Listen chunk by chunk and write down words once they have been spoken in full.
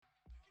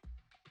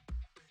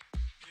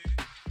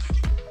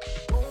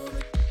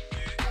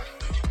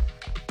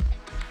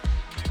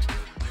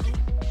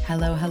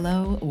Hello,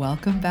 hello.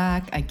 Welcome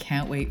back. I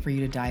can't wait for you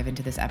to dive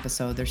into this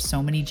episode. There's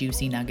so many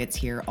juicy nuggets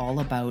here, all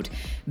about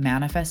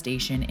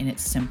manifestation in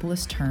its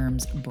simplest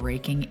terms,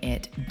 breaking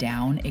it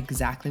down,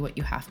 exactly what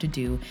you have to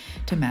do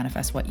to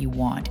manifest what you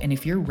want. And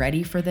if you're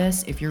ready for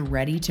this, if you're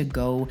ready to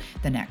go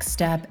the next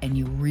step and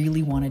you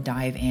really want to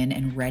dive in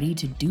and ready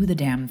to do the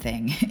damn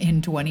thing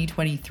in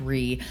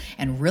 2023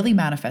 and really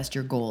manifest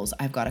your goals,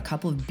 I've got a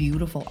couple of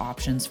beautiful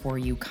options for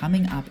you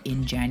coming up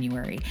in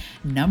January.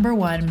 Number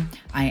one,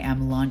 I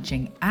am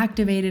launching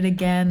Activated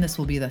again. This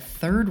will be the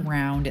third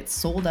round. It's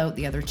sold out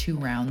the other two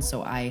rounds,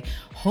 so I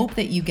hope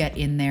that you get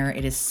in there.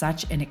 It is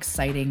such an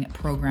exciting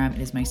program. It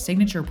is my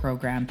signature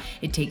program.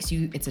 It takes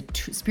you, it's a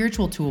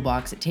spiritual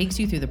toolbox. It takes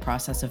you through the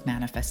process of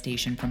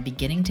manifestation from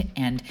beginning to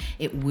end.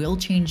 It will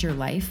change your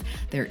life.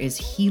 There is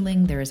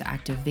healing, there is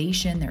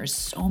activation, there is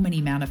so many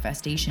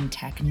manifestation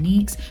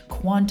techniques,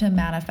 quantum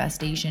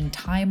manifestation,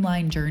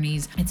 timeline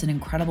journeys. It's an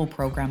incredible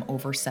program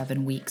over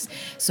 7 weeks.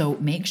 So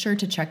make sure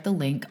to check the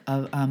link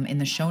in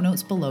the show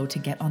notes below to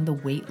get on the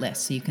wait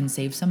list so you can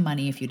save some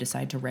money if you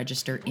decide to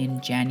register in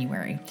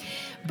January.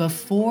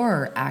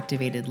 Before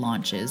Activated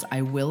launches,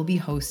 I will be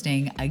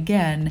hosting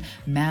again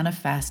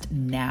Manifest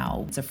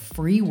Now. It's a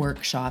free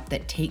workshop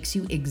that takes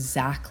you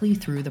exactly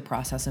through the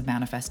process of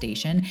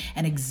manifestation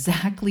and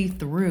exactly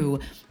through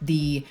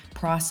the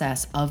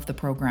process of the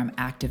program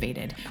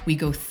Activated. We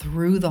go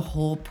through the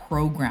whole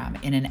program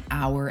in an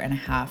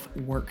hour-and-a-half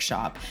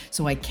workshop.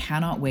 So I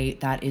cannot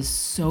wait. That is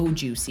so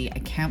juicy. I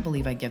can't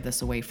believe I give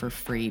this away for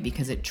free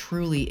because it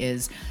truly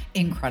is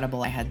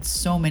incredible. I had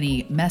so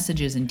many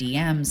messages and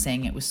DMs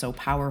saying it was so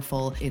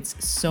powerful. It's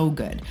so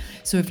good.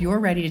 So if you're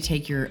ready to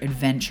take your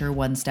adventure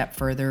one step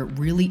further,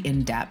 really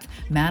in depth,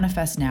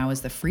 Manifest Now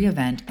is the free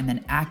event, and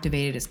then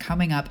Activated is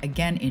coming up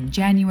again in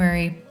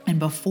January. And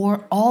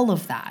before all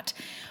of that,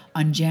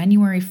 on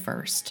January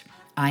 1st,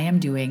 I am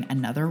doing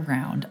another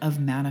round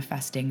of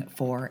manifesting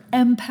for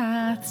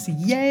empaths.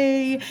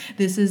 Yay!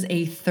 This is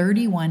a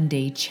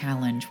 31-day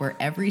challenge where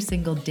every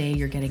single day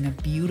you're getting a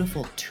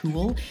beautiful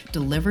tool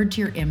delivered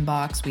to your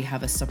inbox. We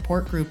have a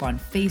support group on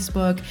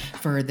Facebook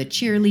for the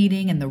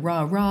cheerleading and the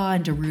rah-rah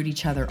and to root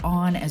each other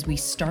on as we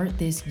start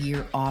this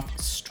year off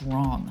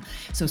strong.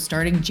 So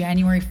starting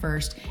January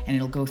 1st, and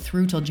it'll go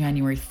through till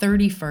January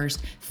 31st,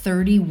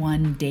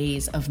 31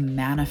 days of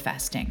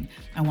manifesting.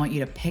 I want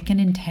you to pick an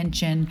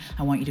intention.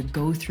 I want you to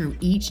go through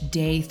each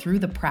day, through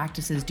the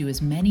practices, do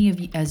as many of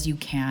you as you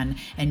can,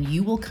 and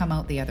you will come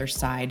out the other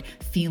side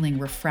feeling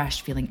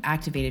refreshed, feeling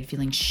activated,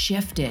 feeling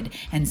shifted,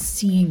 and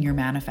seeing your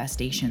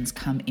manifestations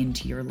come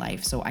into your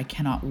life. So I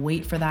cannot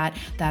wait for that.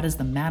 That is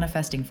the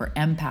Manifesting for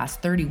Empaths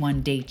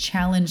 31-day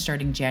challenge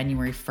starting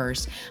January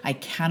 1st. I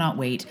cannot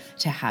wait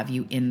to have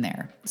you in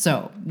there.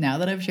 So now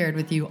that I've shared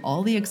with you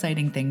all the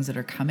exciting things that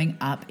are coming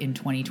up in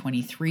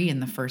 2023, in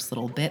the first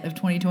little bit of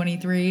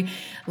 2023,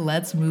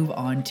 let's move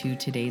on to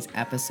today's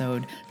episode.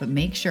 But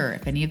make sure,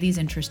 if any of these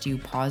interest you,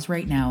 pause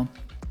right now,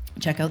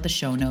 check out the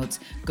show notes,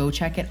 go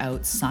check it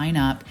out, sign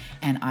up,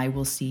 and I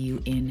will see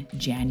you in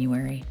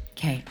January.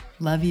 Okay,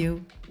 love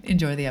you.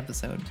 Enjoy the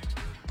episode.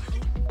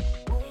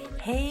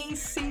 Hey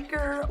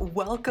Seeker,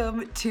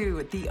 welcome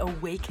to the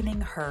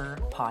Awakening Her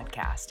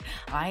podcast.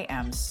 I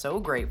am so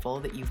grateful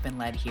that you've been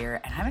led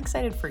here, and I'm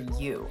excited for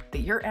you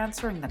that you're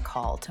answering the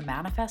call to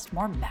manifest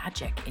more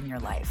magic in your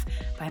life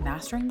by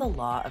mastering the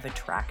law of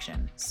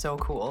attraction. So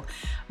cool.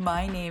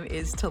 My name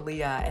is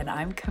Talia, and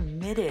I'm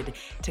committed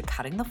to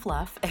cutting the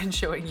fluff and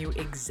showing you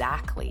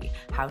exactly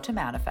how to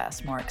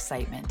manifest more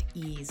excitement,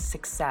 ease,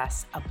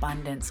 success,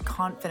 abundance,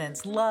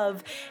 confidence,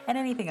 love, and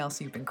anything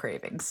else you've been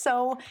craving.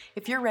 So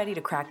if you're ready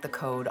to crack the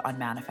code on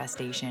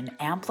manifestation,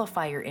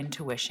 amplify your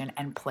intuition,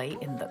 and play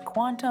in the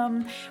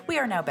quantum, we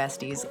are now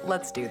besties.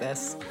 Let's do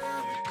this.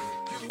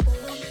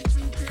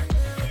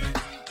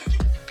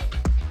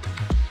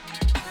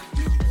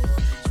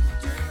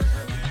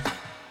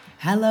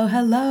 Hello,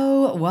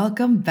 hello.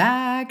 Welcome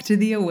back to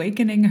the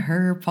Awakening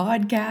Her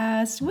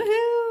podcast.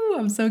 Woohoo!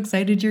 I'm so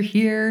excited you're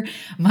here.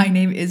 My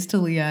name is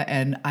Talia,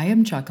 and I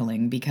am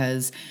chuckling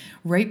because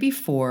right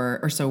before,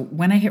 or so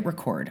when I hit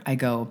record, I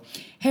go,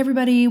 hey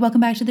everybody,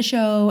 welcome back to the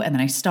show. And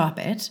then I stop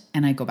it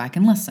and I go back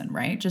and listen,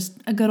 right? Just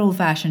a good old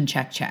fashioned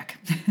check.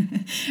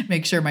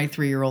 Make sure my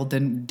 3-year-old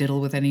didn't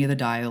diddle with any of the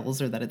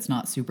dials or that it's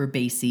not super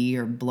bassy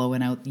or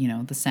blowing out,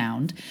 the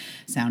sound.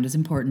 Sound is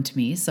important to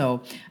me.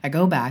 So I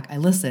go back, I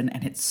listen,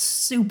 and it's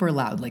super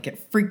loud. Like it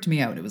freaked me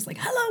out. It was like,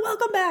 hello,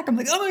 welcome back. I'm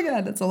like, oh my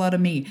God, that's a lot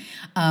of me.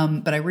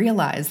 But I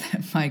realized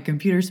that my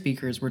computer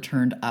speakers were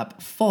turned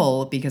up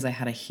full because I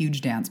had a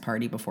huge dance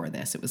party before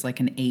this. It was like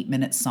an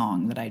 8-minute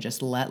song that I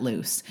just let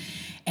loose.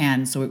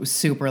 And so it was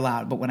super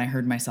loud. But when I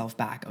heard myself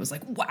back, I was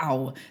like,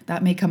 wow,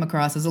 that may come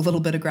across as a little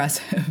bit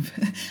aggressive.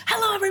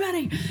 Hello, everybody.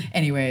 Daddy.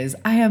 Anyways,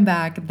 I am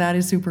back. That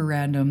is super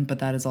random, but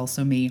that is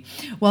also me.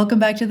 Welcome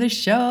back to the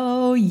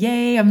show.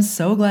 Yay. I'm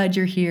so glad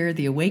you're here.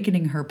 The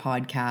Awakening Her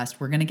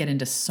podcast. We're going to get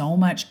into so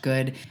much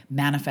good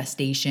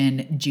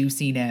manifestation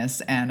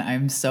juiciness, and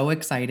I'm so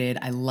excited.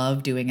 I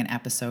love doing an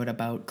episode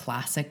about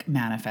classic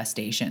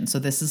manifestation. So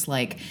this is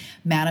like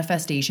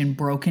manifestation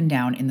broken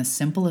down in the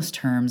simplest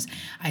terms.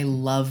 I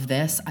love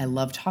this. I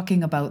love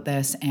talking about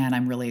this, and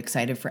I'm really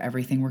excited for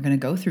everything we're going to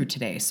go through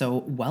today. So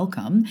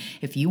welcome.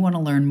 If you want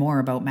to learn more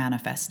about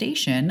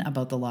manifestation,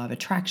 about the law of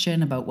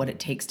attraction, about what it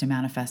takes to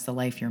manifest the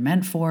life you're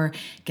meant for,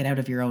 get out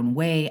of your own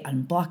way,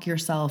 unblock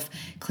yourself,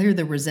 clear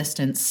the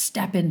resistance,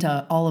 step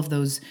into all of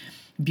those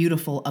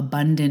beautiful,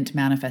 abundant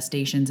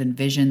manifestations and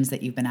visions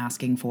that you've been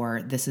asking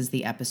for, this is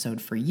the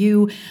episode for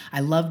you.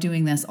 I love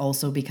doing this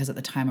also because at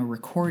the time of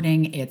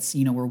recording, it's,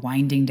 we're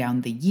winding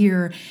down the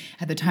year.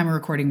 At the time of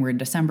recording, we're in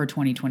December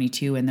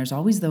 2022, and there's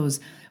always those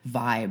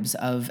vibes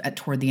of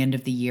toward the end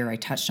of the year. I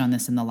touched on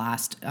this in the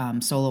last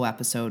solo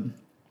episode,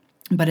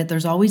 but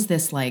there's always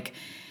this like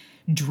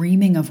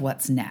dreaming of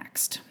what's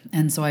next.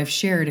 And so I've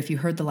shared, if you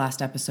heard the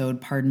last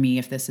episode, pardon me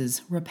if this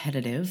is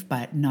repetitive,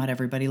 but not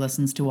everybody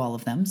listens to all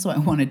of them. So I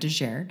wanted to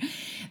share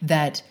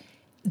that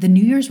the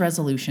New Year's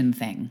resolution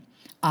thing,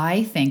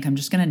 I think I'm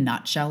just going to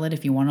nutshell it.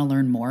 If you want to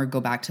learn more, go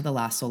back to the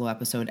last solo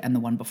episode and the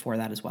one before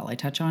that as well. I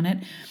touch on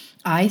it.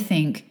 I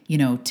think,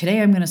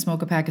 today I'm going to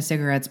smoke a pack of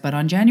cigarettes, but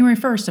on January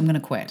 1st, I'm going to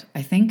quit.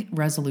 I think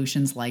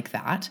resolutions like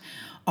that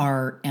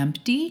are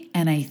empty.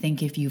 And I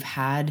think if you've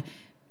had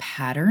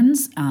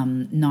patterns,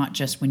 not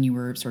just when you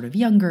were sort of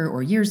younger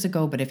or years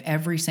ago, but if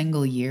every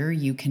single year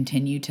you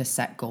continue to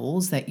set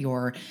goals that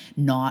you're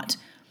not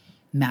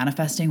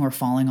manifesting or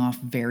falling off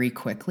very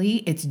quickly,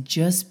 it's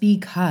just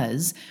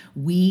because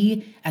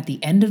we, at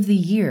the end of the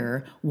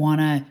year, want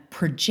to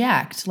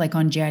project like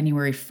on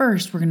January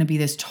 1st, we're going to be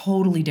this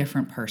totally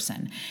different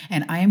person.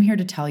 And I am here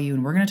to tell you,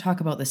 and we're going to talk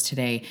about this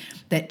today,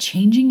 that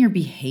changing your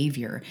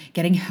behavior,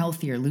 getting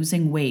healthier,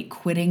 losing weight,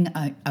 quitting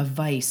a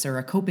vice or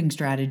a coping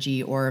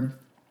strategy, or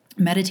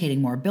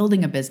meditating more,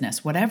 building a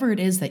business, whatever it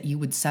is that you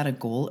would set a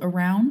goal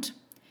around,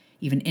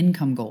 even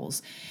income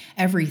goals,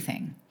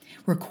 everything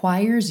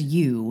requires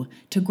you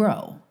to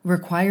grow,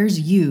 requires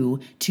you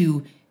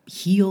to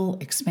heal,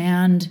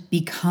 expand,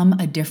 become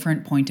a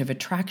different point of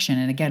attraction.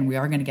 And again, we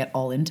are going to get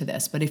all into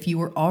this, but if you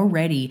were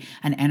already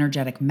an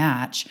energetic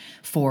match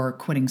for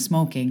quitting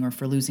smoking or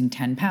for losing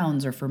 10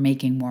 pounds or for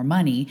making more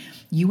money,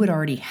 you would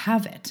already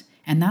have it.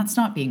 And that's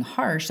not being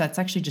harsh. That's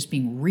actually just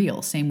being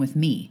real. Same with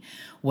me.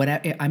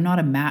 I'm not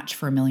a match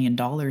for $1 million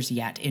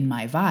yet in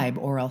my vibe,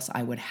 or else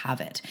I would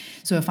have it.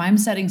 So if I'm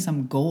setting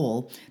some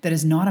goal that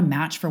is not a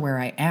match for where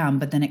I am,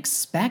 but then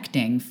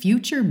expecting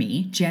future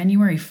me,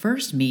 January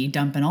 1st me,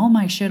 dumping all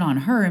my shit on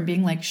her and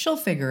being like, she'll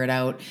figure it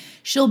out.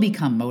 She'll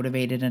become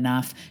motivated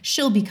enough.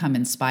 She'll become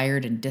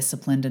inspired and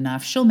disciplined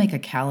enough. She'll make a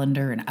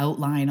calendar and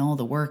outline all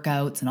the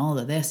workouts and all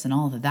of this and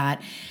all of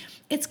that.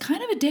 It's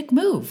kind of a dick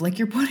move. Like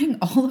you're putting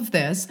all of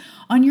this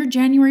on your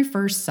January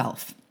 1st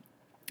self.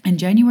 And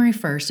January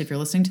 1st, if you're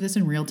listening to this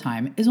in real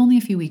time, is only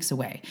a few weeks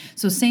away.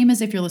 So same as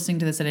if you're listening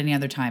to this at any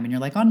other time and you're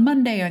like, on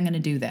Monday, I'm going to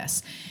do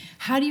this.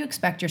 How do you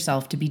expect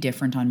yourself to be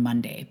different on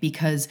Monday?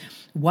 Because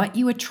what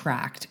you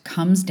attract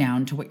comes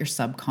down to what your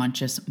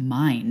subconscious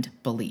mind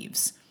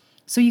believes.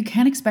 So you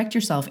can't expect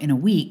yourself in a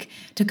week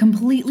to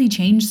completely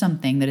change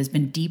something that has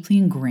been deeply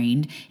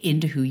ingrained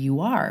into who you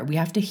are. We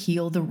have to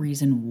heal the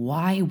reason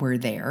why we're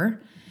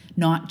there,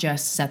 not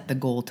just set the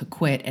goal to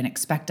quit and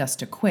expect us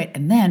to quit.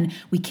 And then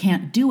we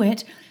can't do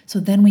it. So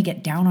then we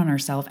get down on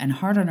ourselves and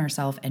hard on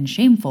ourselves and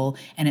shameful,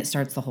 and it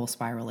starts the whole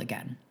spiral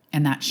again.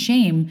 And that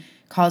shame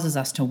causes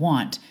us to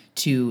want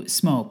to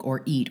smoke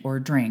or eat or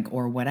drink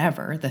or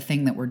whatever, the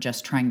thing that we're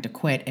just trying to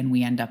quit, and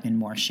we end up in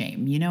more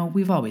shame.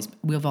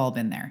 We've all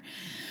been there.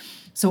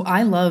 So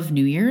I love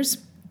New Year's.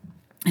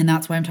 And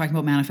that's why I'm talking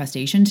about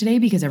manifestation today,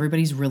 because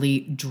everybody's really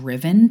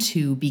driven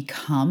to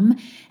become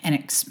and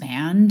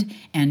expand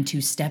and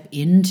to step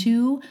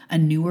into a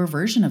newer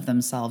version of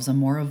themselves, a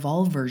more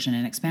evolved version,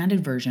 an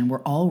expanded version.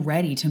 We're all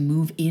ready to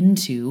move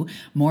into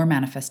more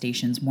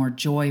manifestations, more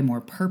joy,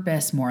 more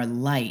purpose, more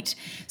light.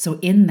 So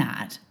in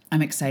that,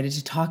 I'm excited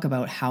to talk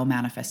about how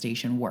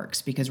manifestation works,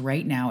 because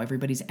right now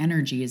everybody's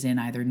energy is in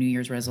either New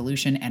Year's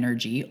resolution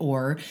energy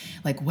or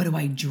like, what do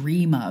I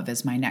dream of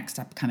as my next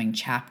upcoming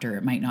chapter?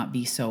 It might not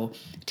be so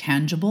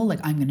tangible, like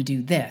I'm going to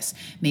do this.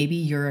 Maybe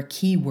you're a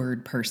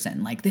keyword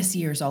person, like this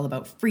year is all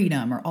about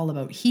freedom or all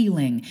about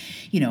healing,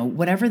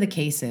 whatever the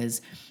case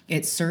is.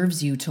 It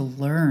serves you to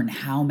learn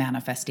how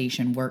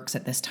manifestation works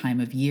at this time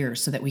of year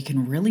so that we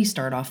can really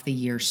start off the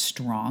year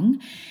strong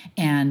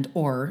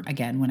or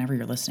again, whenever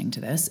you're listening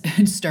to this,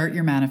 start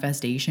your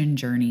manifestation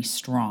journey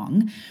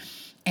strong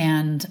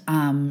and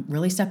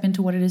really step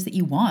into what it is that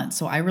you want.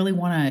 So I really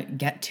want to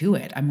get to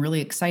it. I'm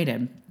really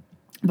excited.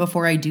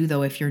 Before I do,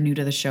 though, if you're new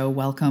to the show,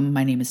 welcome.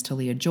 My name is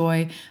Talia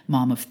Joy,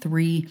 mom of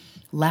 3,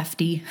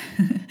 lefty.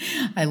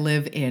 I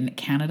live in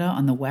Canada,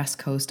 on the west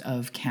coast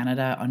of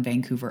Canada, on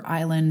Vancouver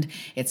Island.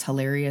 It's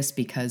hilarious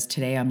because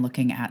today I'm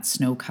looking at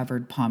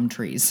snow-covered palm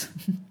trees.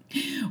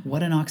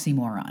 What an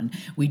oxymoron.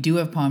 We do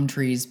have palm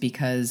trees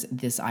because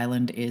this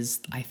island is,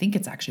 I think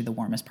it's actually the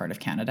warmest part of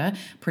Canada.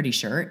 Pretty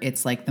sure.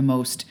 It's like the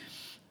most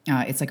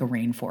it's like a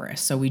rainforest.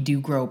 So we do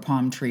grow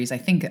palm trees. I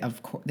think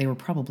they were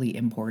probably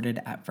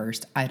imported at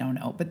first. I don't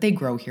know, but they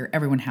grow here.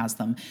 Everyone has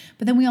them.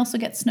 But then we also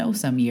get snow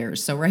some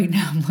years. So right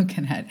now I'm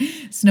looking at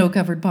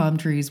snow-covered palm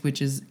trees, which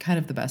is kind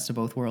of the best of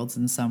both worlds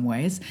in some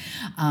ways.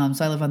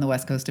 So I live on the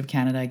west coast of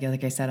Canada.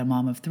 Like I said, a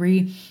mom of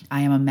 3.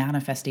 I am a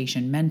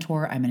manifestation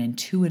mentor. I'm an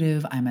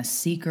intuitive. I'm a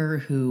seeker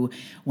who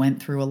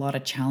went through a lot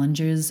of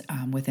challenges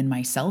within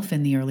myself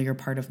in the earlier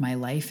part of my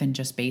life, and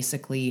just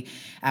basically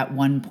at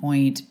one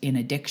point in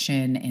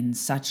addiction, in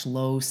such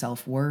low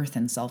self-worth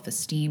and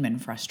self-esteem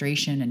and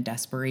frustration and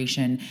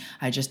desperation,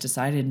 I just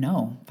decided,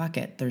 no, fuck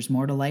it. There's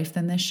more to life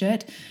than this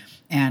shit.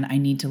 And I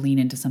need to lean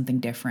into something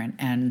different.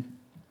 And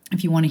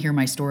if you want to hear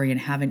my story and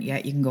haven't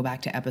yet, you can go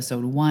back to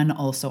episode 1.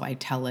 Also, I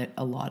tell it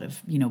a lot of,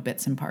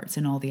 bits and parts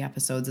in all the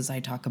episodes as I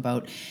talk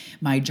about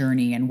my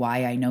journey and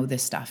why I know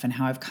this stuff and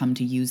how I've come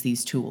to use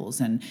these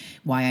tools and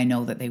why I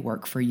know that they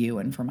work for you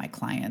and for my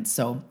clients.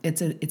 So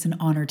it's an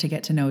honor to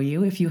get to know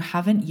you. If you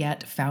haven't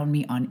yet found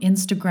me on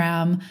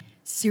Instagram,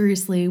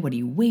 seriously, what are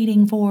you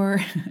waiting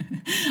for?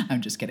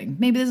 I'm just kidding.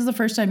 Maybe this is the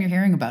first time you're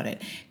hearing about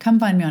it. Come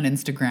find me on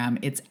Instagram.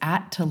 It's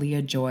at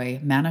Talia Joy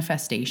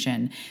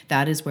Manifestation.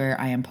 That is where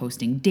I am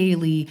posting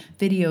daily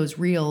videos,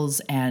 reels,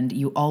 and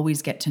you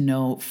always get to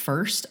know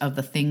first of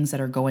the things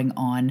that are going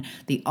on,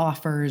 the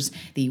offers,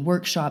 the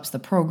workshops, the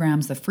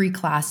programs, the free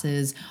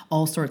classes,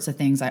 all sorts of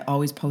things. I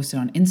always post it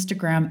on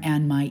Instagram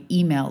and my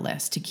email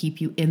list to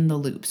keep you in the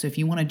loop. So if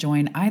you want to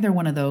join either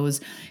one of those,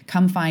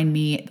 come find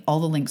me. All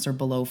the links are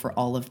below for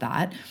all of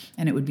that.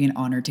 And it would be an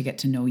honor to get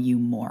to know you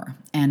more.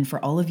 And for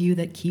all of you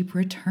that keep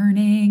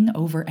returning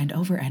over and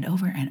over and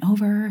over and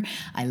over,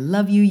 I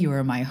love you. You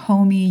are my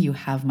homie. You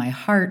have my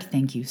heart.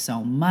 Thank you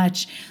so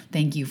much.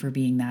 Thank you for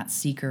being that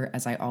seeker.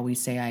 As I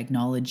always say, I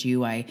acknowledge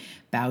you. I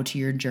bow to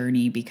your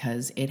journey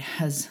because it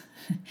has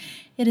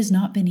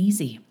not been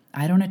easy.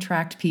 I don't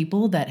attract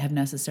people that have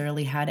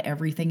necessarily had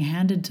everything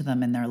handed to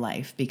them in their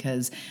life,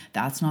 because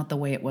that's not the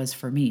way it was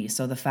for me.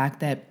 So the fact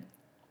that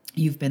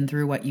you've been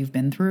through what you've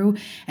been through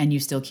and you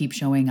still keep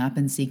showing up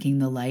and seeking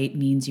the light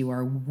means you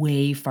are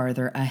way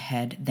farther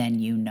ahead than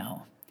you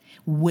know.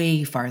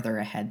 Way farther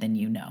ahead than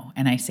you know.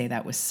 And I say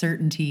that with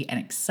certainty and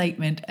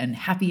excitement and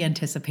happy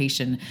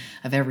anticipation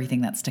of everything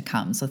that's to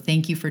come. So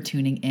thank you for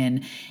tuning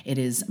in. It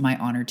is my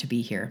honor to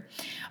be here.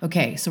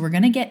 Okay, so we're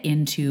going to get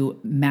into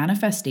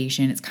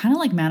manifestation. It's kind of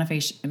like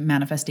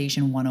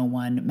manifestation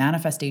 101,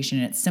 manifestation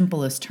in its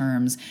simplest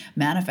terms,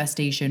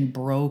 manifestation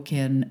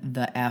broken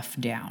the F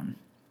down.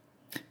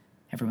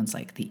 Everyone's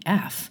like, the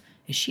F?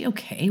 Is she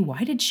okay?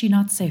 Why did she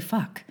not say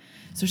fuck?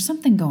 Is there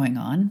something going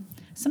on?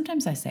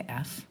 Sometimes I say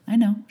F. I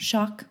know.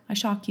 Shock. I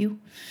shock you.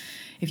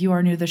 If you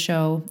are new to the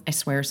show, I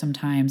swear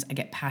sometimes. I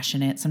get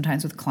passionate.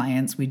 Sometimes with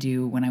clients, we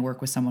do when I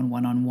work with someone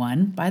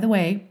one-on-one. By the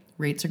way,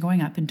 rates are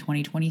going up in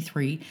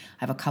 2023. I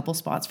have a couple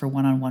spots for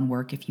one-on-one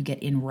work. If you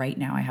get in right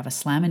now, I have a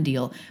slam and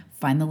deal.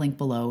 Find the link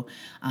below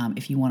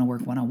if you want to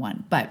work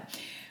one-on-one. But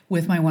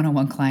with my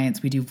one-on-one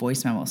clients, we do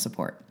voice memo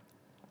support.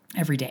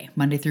 Every day,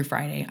 Monday through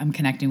Friday, I'm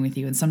connecting with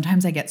you. And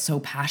sometimes I get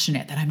so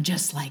passionate that I'm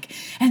just like,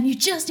 and you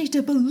just need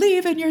to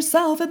believe in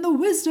yourself and the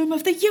wisdom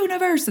of the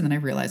universe. And then I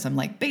realize I'm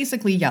like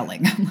basically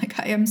yelling. I'm like,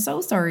 I am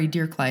so sorry,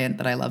 dear client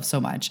that I love so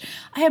much.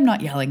 I am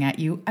not yelling at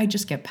you. I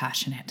just get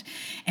passionate.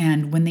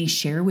 And when they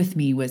share with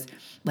me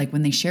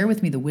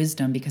the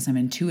wisdom, because I'm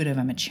intuitive,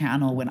 I'm a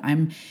channel, when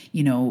I'm,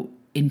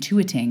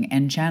 intuiting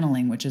and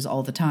channeling, which is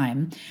all the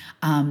time,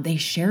 they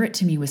share it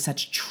to me with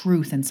such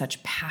truth and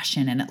such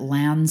passion, and it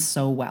lands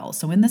so well.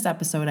 So in this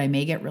episode, I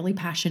may get really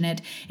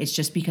passionate. It's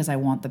just because I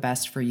want the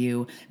best for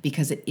you,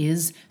 because it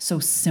is so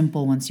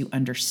simple once you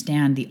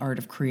understand the art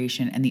of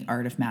creation and the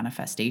art of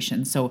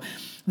manifestation. So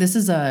this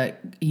is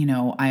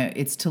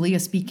it's Talia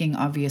speaking,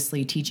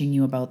 obviously teaching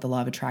you about the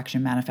law of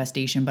attraction,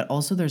 manifestation, but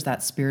also there's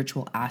that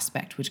spiritual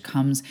aspect, which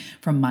comes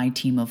from my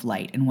team of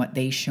light and what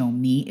they show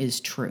me is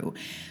true.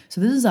 So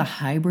this is a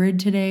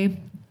hybrid today,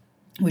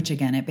 which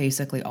again, it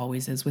basically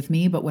always is with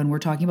me. But when we're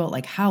talking about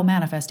like how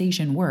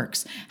manifestation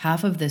works,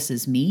 half of this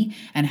is me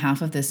and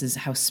half of this is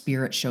how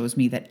spirit shows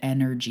me that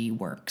energy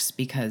works,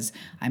 because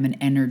I'm an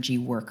energy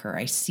worker.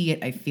 I see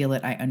it, I feel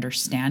it, I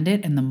understand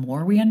it. And the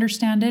more we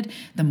understand it,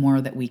 the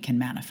more that we can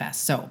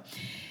manifest. So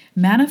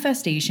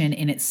manifestation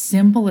in its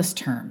simplest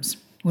terms,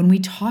 when we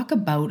talk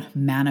about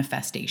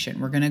manifestation,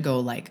 we're going to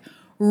go like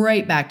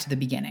right back to the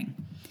beginning.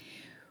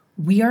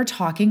 We are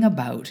talking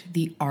about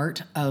the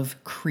art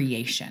of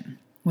creation.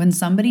 When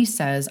somebody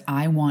says,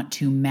 I want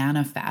to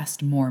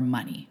manifest more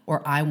money,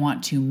 or I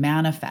want to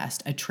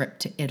manifest a trip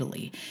to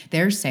Italy,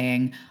 they're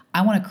saying,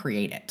 I want to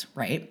create it,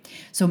 right?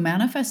 So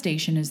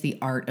manifestation is the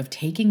art of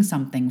taking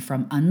something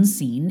from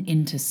unseen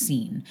into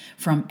seen,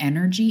 from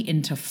energy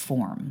into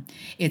form.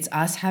 It's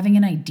us having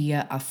an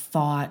idea, a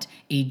thought,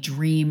 a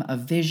dream, a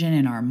vision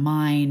in our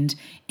mind,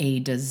 a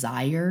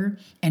desire,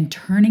 and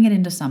turning it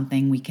into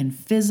something we can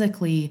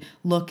physically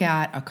look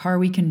at, a car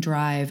we can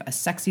drive, a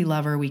sexy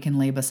lover we can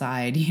lay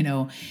beside.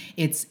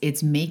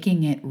 It's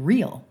making it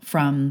real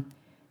from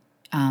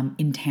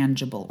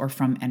intangible or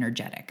from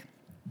energetic.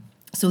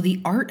 So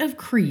the art of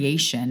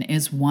creation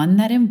is one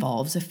that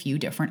involves a few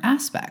different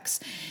aspects.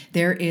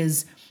 There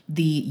is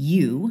the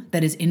you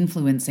that is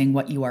influencing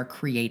what you are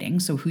creating.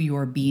 So who you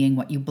are being,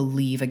 what you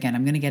believe. Again,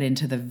 I'm going to get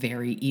into the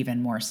very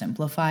even more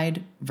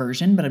simplified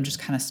version, but I'm just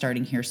kind of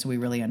starting here so we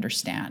really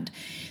understand.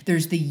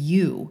 There's the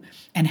you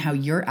and how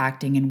you're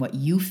acting and what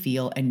you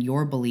feel and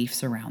your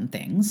beliefs around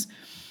things.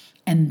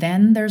 And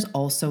then there's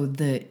also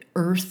the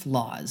earth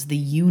laws, the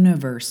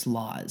universe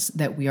laws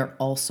that we are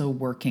also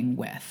working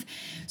with.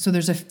 So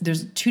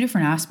there's two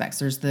different aspects.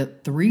 There's the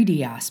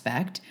 3D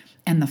aspect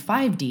and the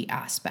 5D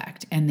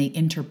aspect, and they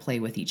interplay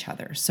with each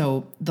other.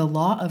 So the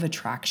law of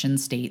attraction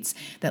states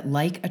that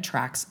like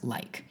attracts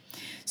like.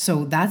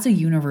 So that's a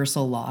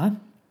universal law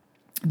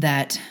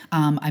that,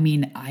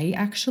 I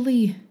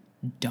actually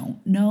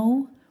don't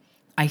know.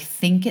 I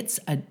think it's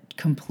a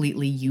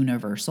completely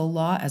universal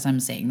law. As I'm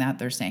saying that,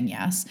 they're saying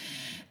yes.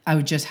 I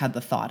just had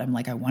the thought, I'm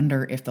like, I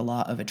wonder if the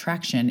law of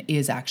attraction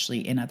is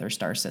actually in other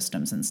star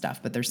systems and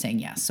stuff, but they're saying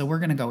yes. So we're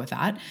going to go with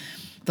that.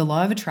 The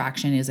law of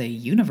attraction is a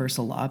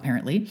universal law,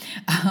 apparently,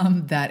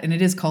 and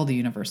it is called a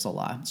universal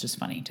law. It's just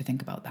funny to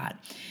think about that.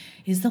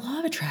 Is the law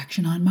of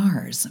attraction on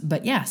Mars?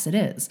 But yes, it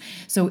is.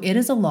 So it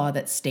is a law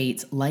that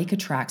states like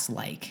attracts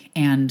like,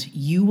 and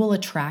you will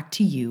attract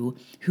to you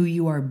who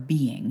you are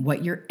being,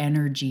 what your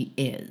energy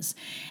is.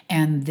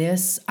 And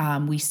this,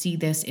 we see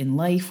this in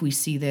life. We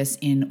see this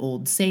in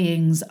old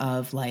sayings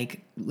of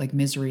like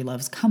misery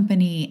loves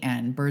company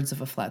and birds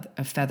of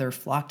a feather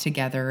flock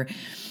together.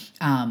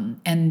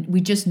 And we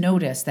just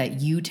notice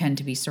that you tend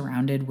to be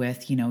surrounded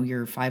with,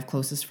 your 5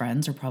 closest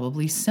friends are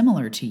probably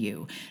similar to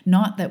you.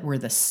 Not that we're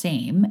the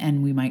same,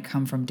 and we might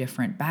come from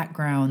different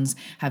backgrounds,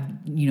 have,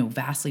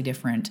 vastly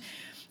different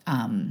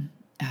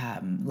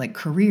like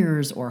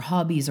careers or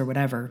hobbies or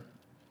whatever.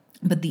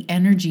 But the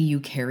energy you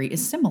carry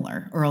is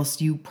similar, or else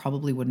you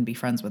probably wouldn't be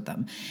friends with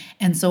them.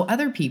 And so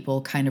other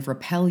people kind of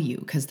repel you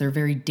because they're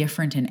very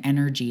different in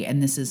energy,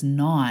 and this is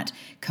not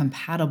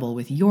compatible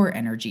with your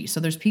energy.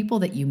 So there's people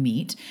that you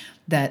meet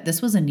that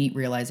this was a neat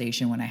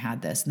realization when I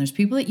had this. And there's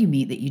people that you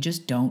meet that you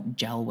just don't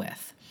gel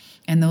with.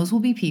 And those will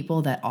be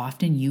people that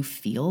often you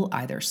feel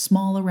either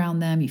small around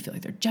them, you feel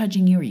like they're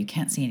judging you, or you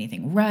can't see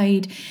anything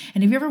right.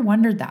 And have you ever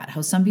wondered that?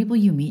 How some people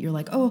you meet, you're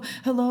like, oh,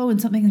 hello,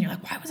 and something, and you're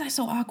like, why was I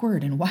so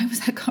awkward? And why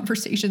was that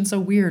conversation so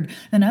weird?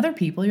 And other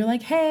people, you're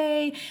like,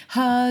 hey,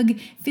 hug,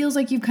 feels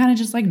like you've kind of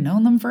just like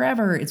known them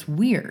forever. It's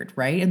weird,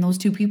 right? And those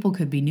two people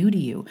could be new to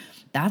you.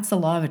 That's the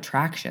law of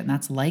attraction.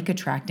 That's like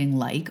attracting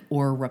like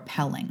or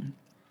repelling.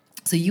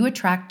 So you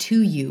attract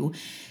to you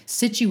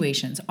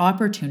situations,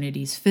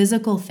 opportunities,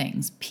 physical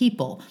things,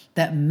 people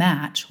that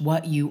match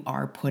what you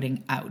are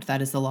putting out.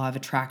 That is the law of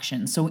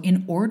attraction. So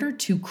in order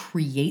to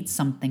create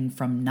something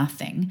from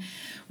nothing,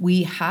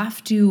 we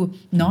have to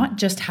not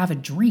just have a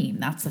dream.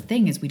 That's the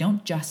thing, is we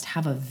don't just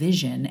have a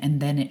vision and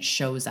then it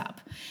shows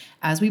up.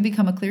 As we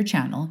become a clear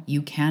channel,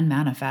 you can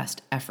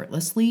manifest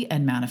effortlessly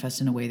and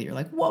manifest in a way that you're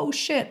like, whoa,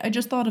 shit, I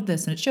just thought of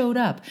this and it showed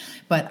up.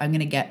 But I'm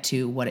going to get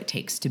to what it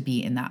takes to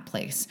be in that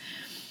place.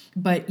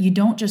 But you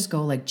don't just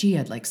go like, gee,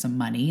 I'd like some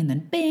money, and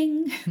then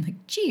bing,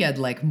 like, gee, I'd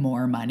like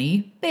more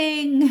money,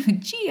 bing,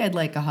 gee, I'd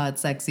like a hot,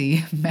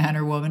 sexy man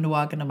or woman to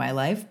walk into my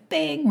life,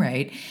 bing,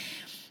 right?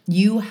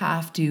 You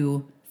have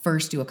to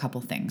first do a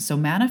couple things. So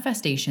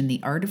manifestation, the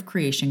art of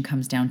creation,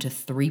 comes down to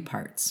 3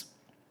 parts.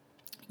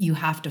 You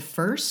have to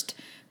first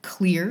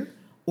clear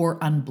or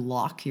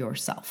unblock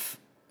yourself.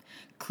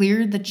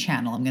 Clear the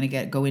channel. I'm going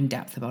to go in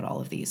depth about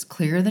all of these.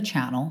 Clear the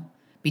channel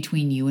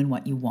between you and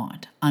what you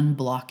want.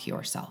 Unblock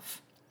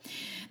yourself.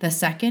 The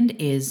second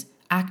is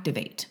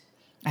activate.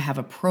 I have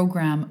a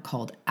program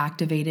called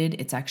Activated.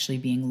 It's actually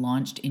being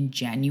launched in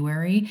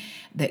January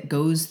that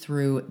goes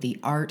through the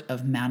art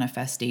of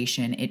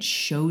manifestation. It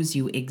shows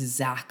you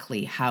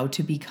exactly how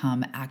to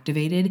become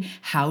activated,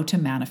 how to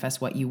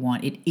manifest what you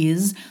want. It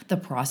is the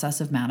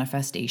process of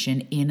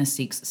manifestation in a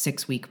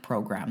 6-week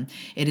program.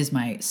 It is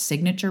my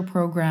signature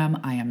program.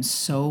 I am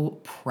so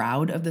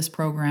proud of this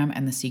program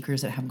and the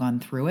seekers that have gone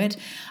through it.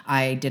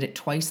 I did it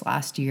twice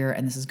last year,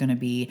 and this is going to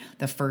be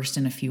the first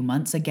in a few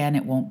months again.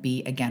 It won't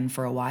be again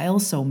for a while.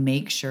 So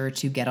make sure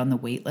to get on the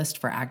wait list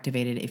for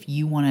Activated if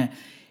you want to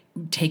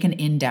take an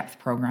in-depth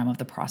program of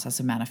the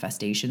process of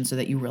manifestation so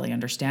that you really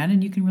understand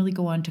and you can really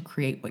go on to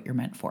create what you're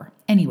meant for.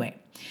 Anyway,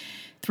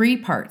 3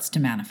 parts to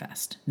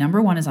manifest.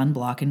 Number 1 is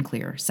unblock and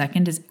clear.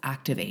 Second is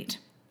activate.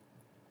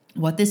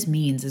 What this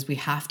means is we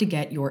have to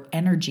get your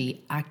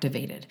energy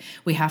activated.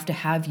 We have to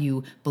have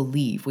you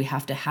believe. We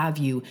have to have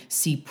you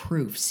see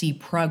proof, see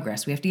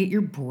progress. We have to get your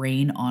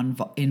brain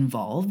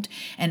involved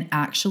and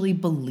actually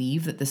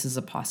believe that this is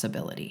a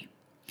possibility.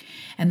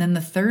 And then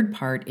the third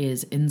part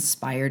is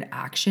inspired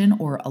action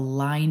or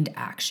aligned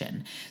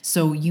action.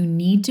 So you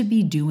need to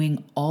be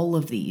doing all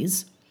of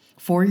these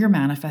for your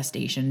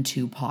manifestation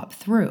to pop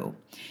through.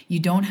 You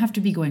don't have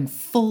to be going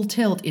full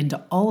tilt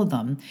into all of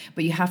them,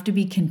 but you have to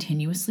be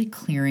continuously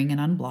clearing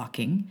and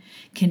unblocking,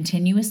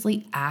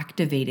 continuously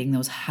activating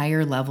those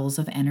higher levels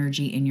of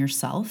energy in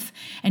yourself,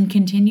 and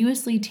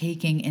continuously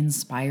taking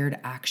inspired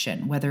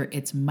action, whether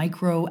it's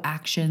micro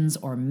actions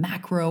or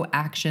macro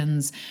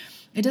actions.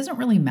 It doesn't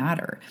really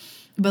matter.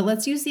 But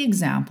let's use the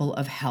example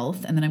of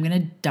health, and then I'm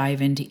going to dive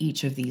into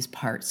each of these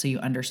parts so you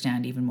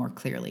understand even more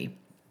clearly.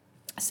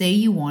 Say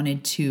you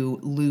wanted to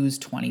lose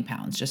 20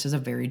 pounds, just as a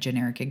very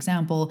generic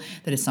example,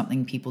 that is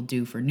something people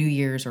do for New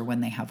Year's or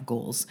when they have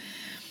goals.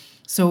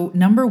 So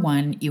number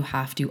one, you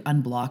have to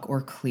unblock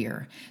or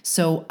clear.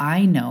 So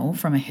I know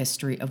from a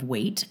history of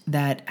weight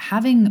that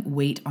having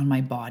weight on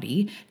my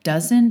body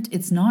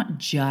it's not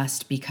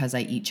just because I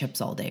eat chips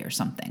all day or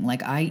something.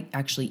 Like I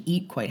actually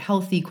eat quite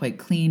healthy, quite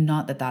clean.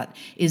 Not that that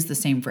is the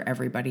same for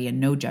everybody and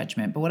no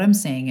judgment. But what I'm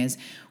saying is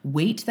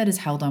weight that is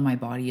held on my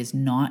body is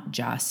not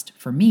just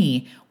for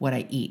me what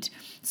I eat.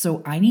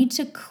 So I need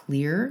to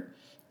clear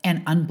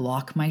and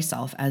unblock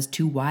myself as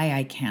to why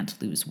I can't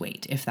lose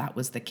weight, if that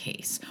was the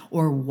case,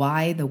 or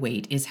why the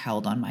weight is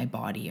held on my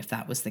body, if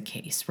that was the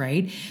case,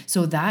 right?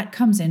 So that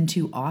comes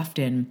into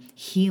often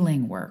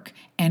healing work,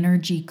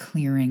 energy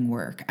clearing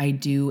work. I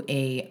do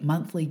a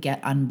monthly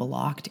Get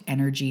Unblocked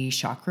energy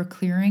chakra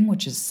clearing,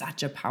 which is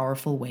such a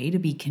powerful way to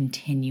be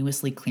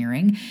continuously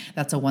clearing.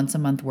 That's a once a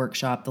month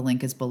workshop. The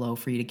link is below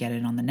for you to get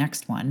in on the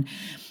next one.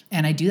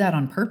 And I do that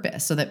on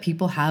purpose so that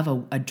people have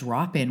a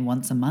drop in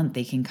once a month.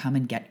 They can come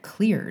and get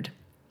cleared,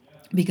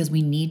 because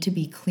we need to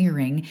be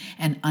clearing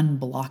and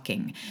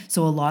unblocking.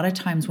 So a lot of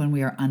times when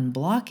we are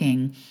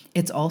unblocking,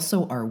 it's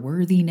also our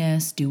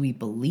worthiness. Do we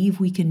believe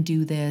we can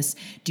do this?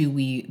 Do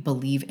we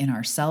believe in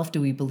ourselves?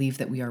 Do we believe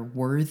that we are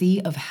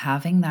worthy of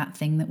having that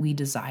thing that we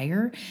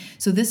desire?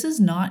 So this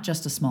is not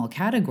just a small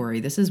category.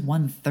 This is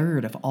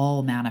 1/3 of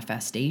all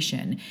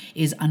manifestation,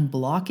 is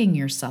unblocking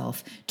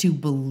yourself to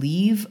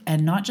believe,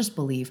 and not just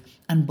believe.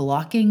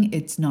 Unblocking,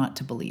 it's not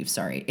to believe,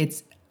 sorry.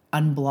 It's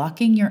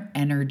unblocking your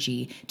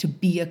energy to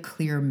be a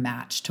clear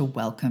match to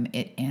welcome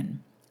it in.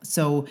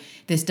 So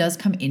this does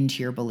come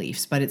into your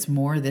beliefs, but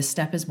this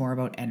step is more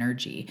about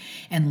energy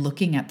and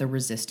looking at the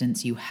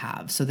resistance you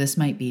have. So this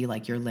might be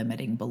like your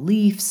limiting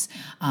beliefs.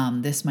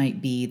 This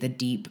might be the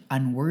deep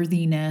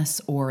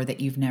unworthiness, or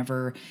that you've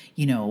never,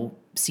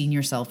 seen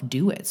yourself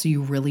do it. So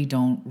you really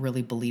don't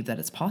really believe that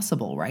it's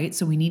possible, right?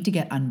 So we need to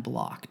get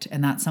unblocked.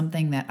 And that's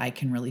something that I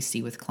can really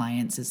see with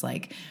clients, is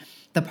like,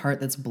 the part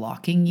that's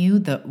blocking you,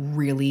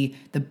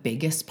 the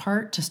biggest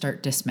part, to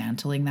start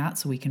dismantling that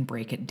so we can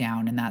break it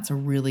down. And that's a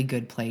really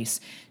good place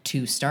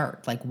to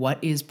start. Like,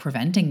 what is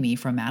preventing me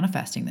from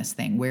manifesting this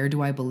thing? Where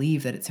do I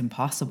believe that it's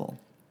impossible?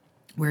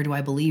 Where do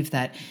I believe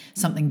that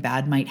something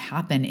bad might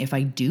happen if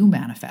I do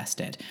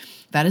manifest it?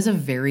 That is a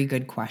very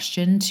good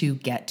question to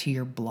get to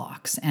your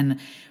blocks. And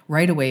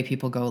right away,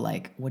 people go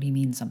like, what do you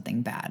mean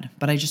something bad?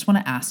 But I just want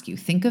to ask you,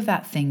 think of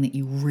that thing that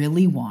you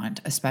really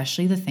want,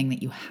 especially the thing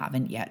that you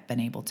haven't yet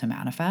been able to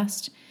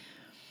manifest.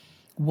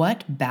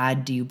 What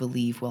bad do you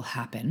believe will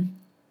happen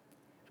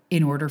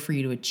in order for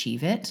you to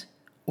achieve it,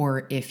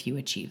 or if you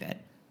achieve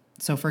it?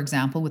 So for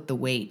example, with the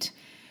weight,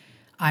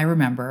 I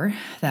remember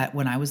that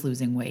when I was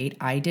losing weight,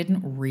 I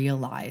didn't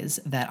realize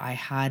that I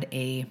had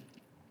a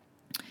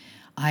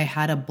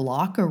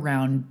block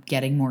around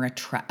getting more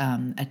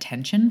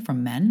attention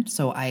from men.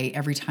 So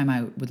every time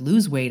I would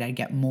lose weight, I'd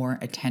get more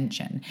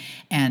attention.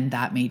 And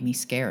that made me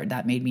scared.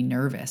 That made me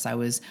nervous. I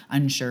was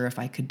unsure if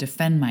I could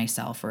defend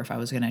myself or if I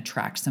was going to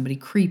attract somebody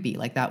creepy.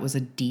 Like, that was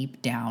a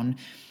deep down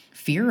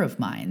fear of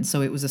mine.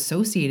 So it was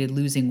associated,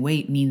 losing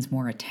weight means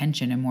more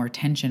attention, and more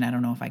attention, I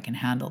don't know if I can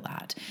handle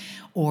that.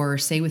 Or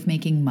say with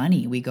making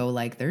money, we go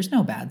like, there's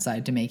no bad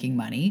side to making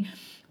money.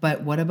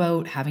 But what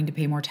about having to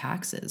pay more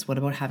taxes? What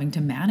about having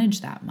to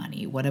manage that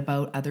money? What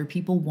about other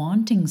people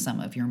wanting some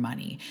of your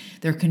money?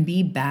 There can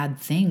be bad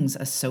things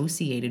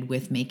associated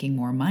with making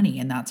more money.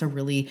 And that's a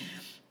really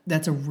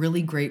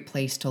great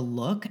place to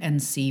look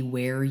and see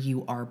where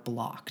you are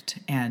blocked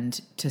and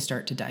to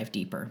start to dive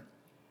deeper.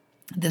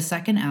 The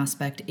second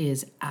aspect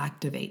is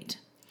activate.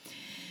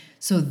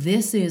 So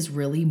this is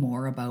really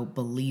more about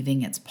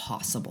believing it's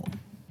possible.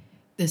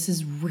 This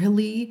is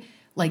really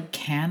like,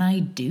 can I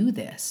do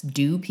this?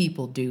 Do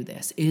people do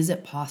this? Is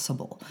it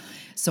possible?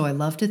 So I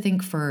love to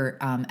think for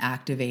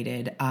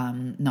activated,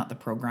 not the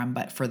program,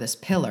 but for this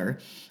pillar,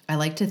 I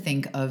like to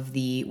think of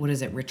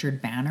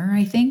Richard Banner,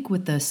 I think,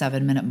 with the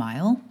 7-minute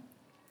mile.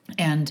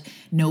 And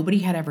nobody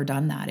had ever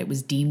done that. It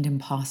was deemed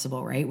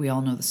impossible, right? We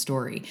all know the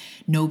story.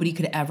 Nobody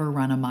could ever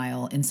run a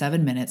mile in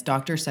 7 minutes.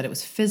 Doctors said it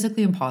was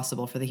physically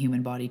impossible for the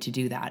human body to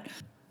do that.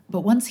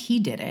 But once he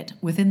did it,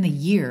 within the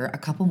year, a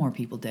couple more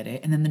people did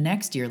it. And then the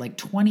next year, like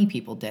 20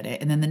 people did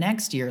it. And then the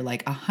next year,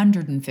 like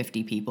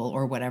 150 people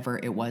or whatever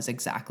it was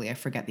exactly. I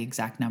forget the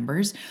exact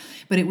numbers,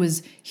 but it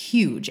was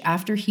huge.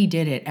 After he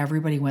did it,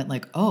 everybody went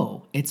like,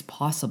 oh, it's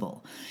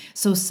possible.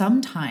 So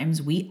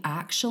sometimes we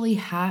actually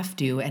have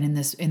to, and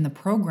in the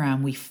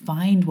program, we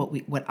find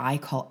what I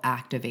call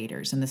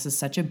activators. And this is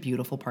such a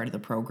beautiful part of the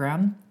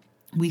program.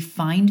 We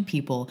find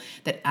people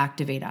that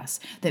activate us,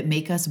 that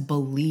make us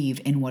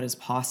believe in what is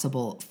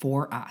possible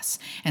for us.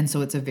 And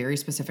so it's a very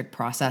specific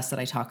process that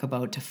I talk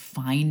about to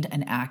find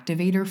an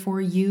activator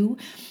for you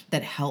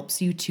that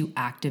helps you to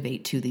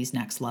activate to these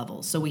next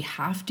levels. So we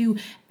have to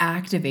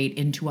activate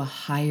into a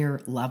higher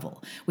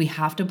level. We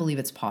have to believe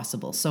it's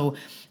possible. So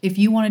if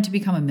you wanted to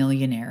become a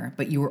millionaire,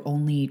 but you were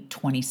only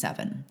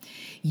 27,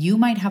 you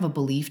might have a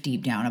belief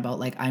deep down about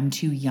like, I'm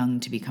too young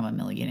to become a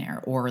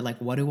millionaire, or like,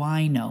 what do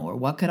I know? Or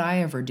what could I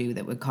ever do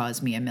that would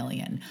cause me a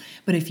million?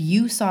 But if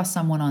you saw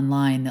someone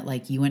online that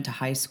like you went to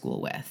high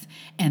school with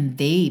and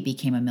they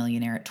became a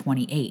millionaire at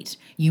 28,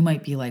 you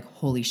might be like,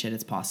 holy shit,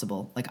 it's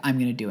possible. Like, I'm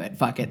going to do it.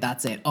 Fuck it.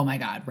 That's it. Oh my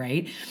God.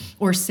 Right.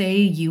 Or say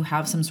you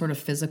have some sort of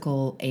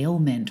physical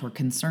ailment or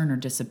concern or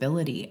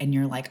disability, and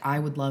you're like, I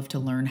would love to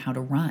learn how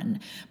to run,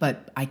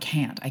 but I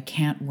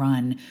can't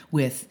run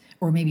with,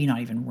 or maybe not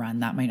even run,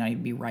 that might not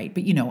even be right.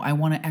 But I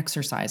want to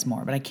exercise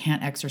more, but I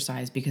can't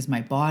exercise because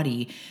my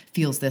body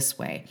feels this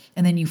way.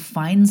 And then you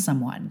find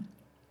someone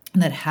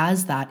that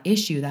has that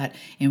issue, that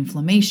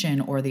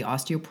inflammation or the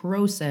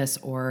osteoporosis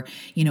or,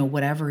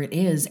 whatever it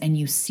is, and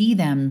you see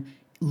them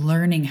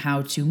learning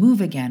how to move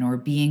again or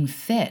being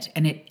fit,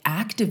 and it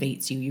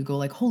activates you. You go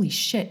like, holy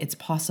shit, it's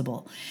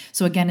possible.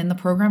 So again, in the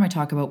program, I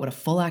talk about what a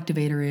full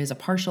activator is, a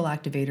partial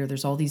activator.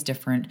 There's all these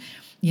different,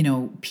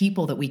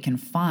 people that we can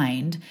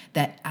find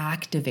that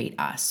activate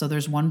us. So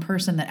there's one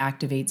person that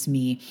activates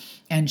me,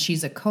 and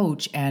she's a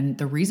coach. And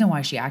the reason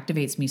why she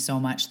activates me so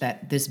much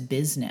that this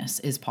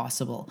business is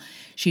possible,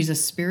 she's a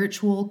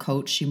spiritual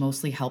coach. She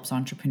mostly helps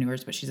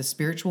entrepreneurs, but she's a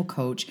spiritual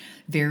coach,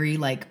 very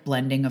like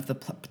blending of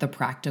the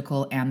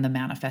practical and the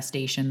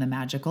manifestation, the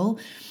magical.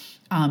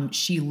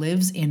 She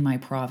lives in my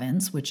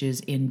province, which is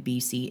in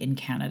BC in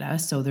Canada.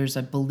 So there's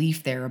a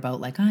belief there about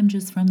like, I'm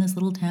just from this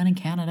little town in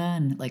Canada,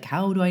 and like,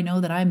 how do I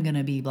know that I'm going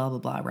to be blah, blah,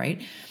 blah,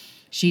 right?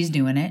 She's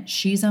doing it.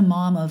 She's a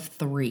mom of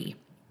 3,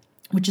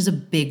 which is a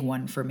big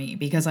one for me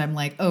because I'm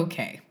like,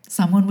 okay,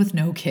 someone with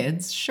no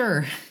kids,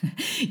 sure,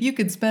 you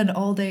could spend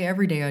all day,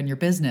 every day on your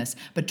business,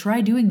 but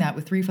try doing that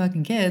with 3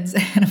 fucking kids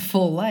and a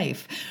full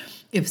life.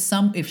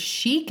 If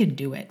she can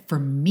do it, for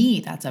me,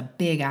 that's a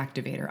big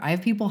activator. I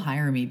have people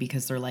hire me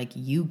because they're like,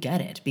 you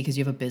get it because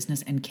you have a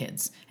business and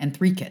kids and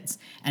 3 kids,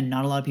 and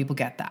not a lot of people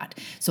get that.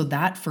 So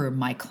that for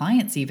my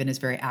clients even is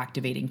very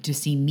activating to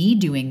see me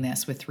doing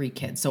this with 3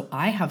 kids. So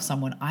I have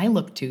someone I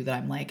look to that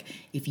I'm like,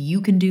 if you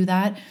can do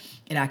that,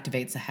 it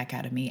activates the heck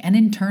out of me. And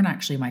in turn,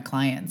 actually, my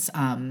clients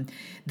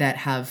that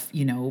have,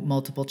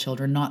 multiple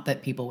children, not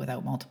that people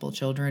without multiple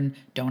children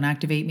don't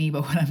activate me,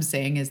 but what I'm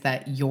saying is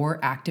that your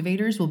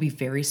activators will be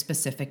very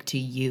specific to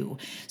you.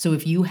 So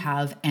if you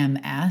have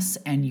MS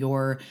and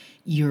you're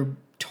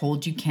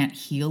told you can't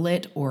heal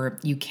it or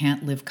you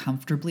can't live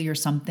comfortably or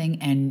something,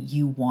 and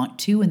you want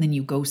to, and then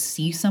you go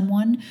see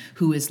someone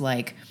who is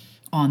like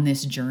on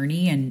this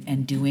journey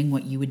and doing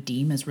what you would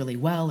deem as really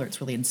well, or it's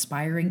really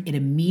inspiring, it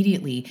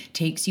immediately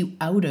takes you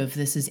out of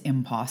this is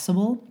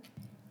impossible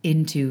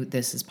into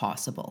this is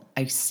possible.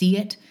 I see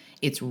it.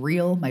 It's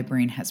real. My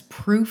brain has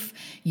proof.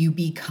 You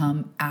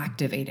become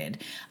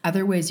activated.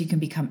 Other ways you can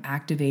become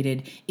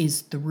activated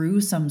is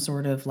through some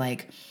sort of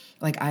like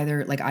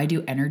either like I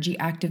do energy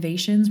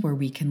activations where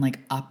we can like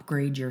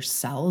upgrade your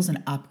cells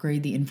and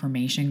upgrade the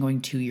information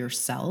going to your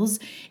cells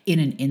in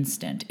an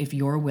instant. If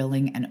you're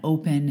willing and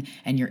open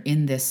and you're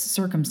in this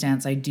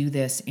circumstance, I do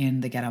this in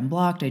the Get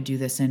Unblocked. I do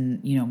this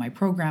in, my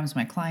programs,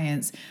 my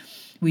clients.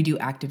 We do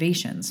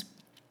activations.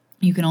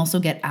 You can also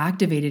get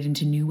activated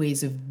into new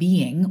ways of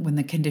being when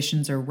the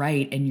conditions are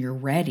right and you're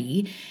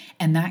ready.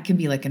 And that can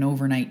be like an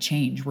overnight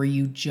change where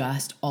you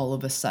just all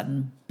of a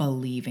sudden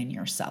believe in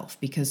yourself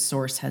because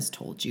source has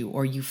told you,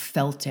 or you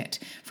felt it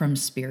from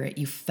spirit.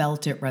 You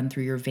felt it run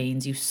through your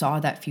veins. You saw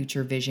that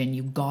future vision.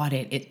 You got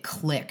it. It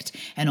clicked.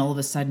 And all of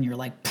a sudden you're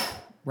like,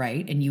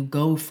 right? And you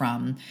go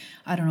from,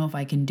 I don't know if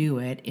I can do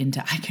it,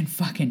 into I can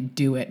fucking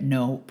do it,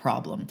 no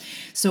problem.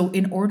 So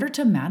in order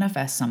to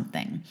manifest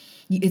something,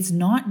 it's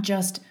not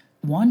just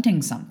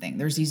wanting something.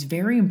 There's these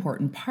very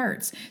important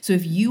parts. So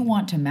if you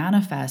want to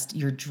manifest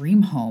your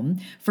dream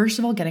home, first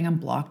of all, getting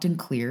unblocked and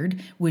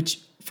cleared,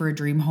 which for a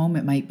dream home,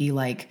 it might be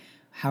like,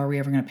 how are we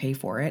ever going to pay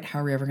for it? How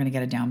are we ever going to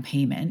get a down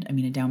payment? I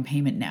mean, a down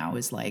payment now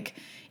is like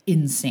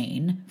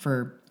insane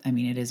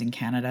it is in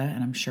Canada,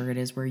 and I'm sure it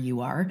is where you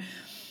are.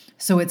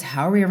 So it's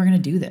how are we ever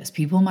going to do this?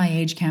 People my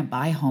age can't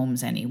buy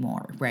homes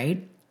anymore,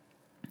 right?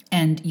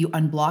 And you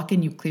unblock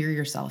and you clear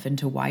yourself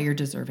into why you're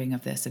deserving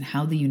of this and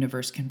how the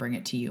universe can bring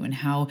it to you and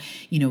how,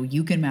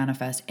 you can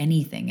manifest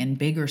anything, and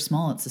big or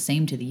small, it's the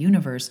same to the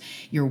universe.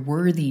 Your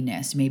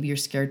worthiness, maybe you're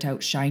scared to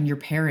outshine your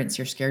parents.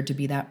 You're scared to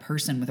be that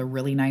person with a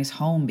really nice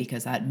home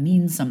because that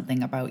means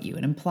something about you.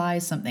 It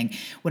implies something.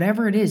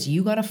 Whatever it is,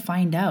 you got to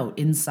find out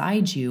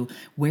inside you,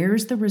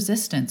 where's the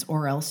resistance,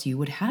 or else you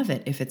would have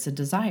it if it's a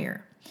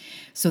desire.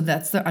 So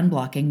that's the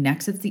unblocking.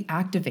 Next, it's the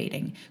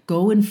activating.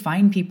 Go and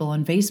find people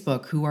on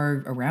Facebook who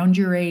are around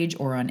your age,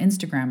 or on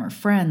Instagram, or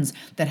friends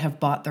that have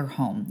bought their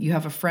home. You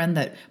have a friend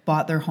that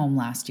bought their home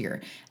last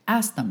year.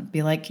 Ask them,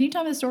 be like, can you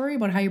tell me a story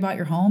about how you bought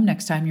your home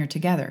next time you're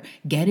together?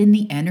 Get in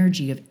the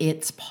energy of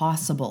it's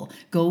possible.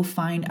 Go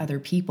find other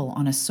people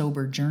on a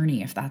sober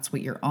journey, if that's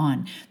what you're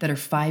on, that are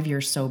 5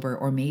 years sober,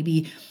 or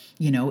maybe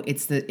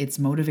it's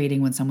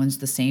motivating when someone's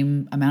the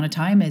same amount of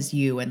time as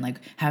you, and like,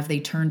 have they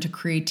turned to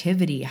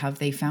creativity? Have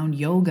they found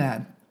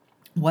yoga?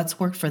 What's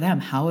worked for them?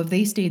 How have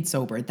they stayed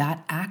sober?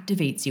 That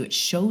activates you. It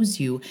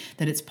shows you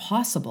that it's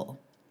possible.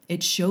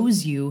 It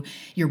shows you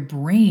your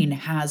brain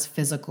has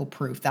physical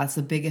proof. That's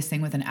the biggest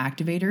thing with an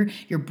activator.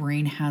 Your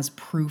brain has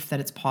proof that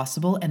it's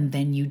possible, and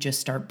then you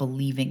just start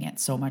believing it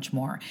so much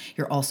more.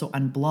 You're also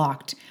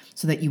unblocked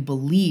so that you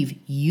believe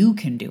you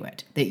can do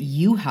it, that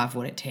you have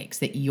what it takes,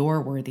 that you're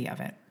worthy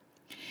of it.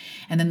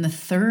 And then the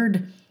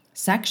third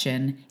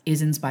section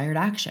is inspired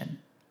action.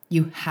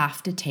 You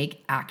have to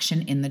take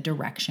action in the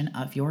direction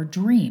of your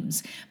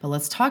dreams. But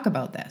let's talk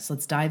about this.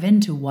 Let's dive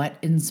into what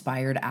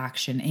inspired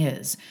action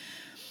is.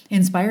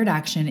 Inspired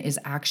action is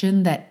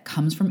action that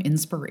comes from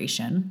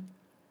inspiration.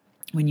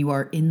 When you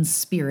are in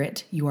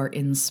spirit, you are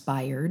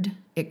inspired.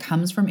 It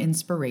comes from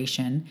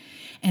inspiration,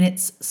 and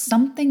it's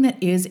something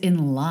that is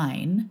in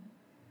line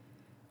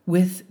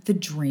with the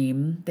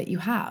dream that you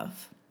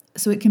have.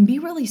 So it can be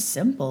really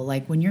simple.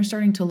 Like when you're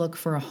starting to look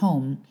for a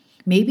home,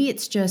 maybe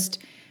it's just,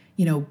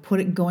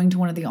 going to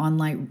one of the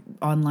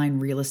online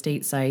real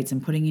estate sites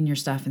and putting in your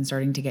stuff and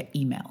starting to get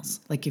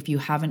emails. Like if you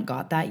haven't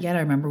got that yet, I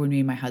remember when me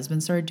and my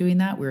husband started doing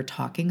that, we were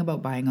talking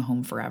about buying a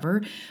home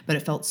forever, but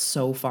it felt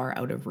so far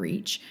out of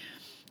reach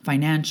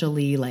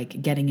financially,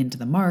 like getting into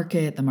the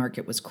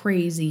market was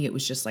crazy. It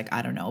was just like,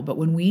 I don't know. But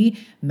when we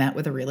met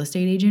with a real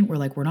estate agent, we're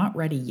like, we're not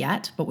ready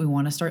yet, but we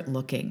want to start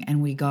looking.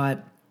 And we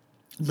got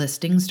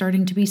listings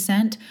starting to be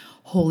sent.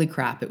 Holy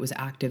crap, it was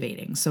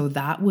activating. So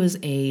that was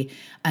an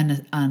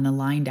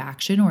aligned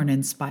action, or an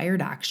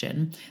inspired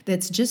action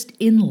that's just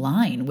in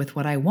line with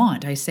what I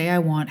want. I say I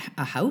want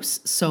a house,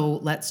 so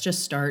let's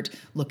just start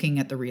looking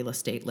at the real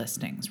estate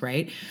listings,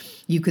 right?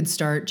 You could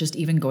start just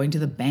even going to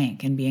the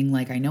bank and being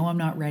like, I know I'm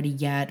not ready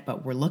yet,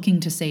 but we're looking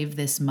to save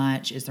this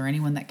much. Is there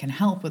anyone that can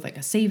help with like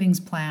a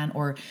savings plan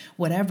or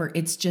whatever?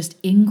 It's just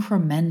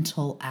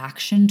incremental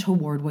action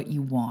toward what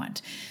you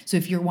want. So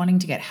if you're wanting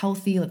to get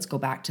healthy, let's go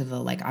back to the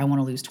I want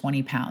to lose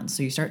 20 pounds.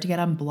 So you start to get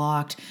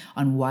unblocked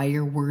on why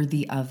you're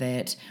worthy of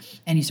it.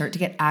 And you start to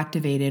get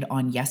activated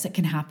on, yes, it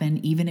can happen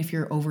even if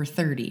you're over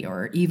 30,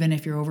 or even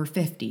if you're over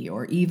 50,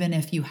 or even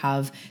if you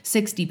have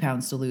 60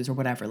 pounds to lose or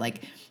whatever.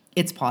 Like,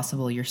 it's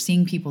possible. You're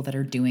seeing people that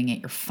are doing it.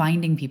 You're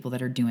finding people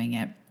that are doing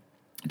it.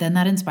 Then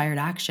that inspired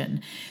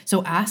action.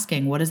 So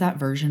asking, what does that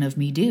version of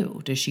me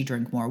do? Does she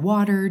drink more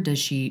water? Does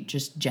she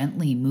just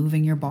gently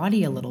moving your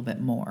body a little bit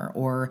more?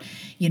 Or,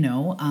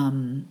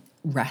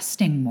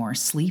 resting more,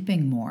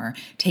 sleeping more,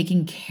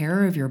 taking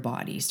care of your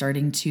body,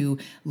 starting to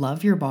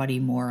love your body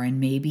more. And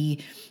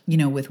maybe,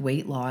 with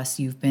weight loss,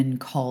 you've been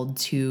called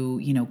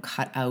to,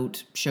 cut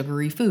out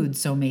sugary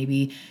foods. So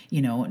maybe,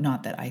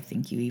 not that I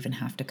think you even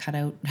have to cut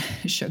out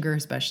sugar,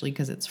 especially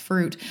because it's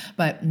fruit,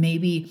 but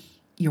maybe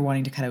you're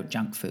wanting to cut out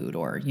junk food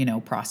or,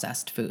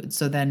 processed food.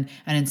 So then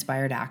an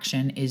inspired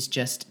action is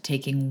just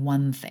taking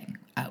one thing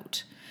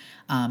out.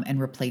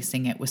 And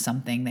replacing it with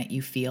something that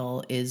you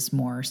feel is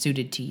more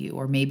suited to you.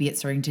 Or maybe it's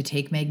starting to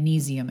take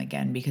magnesium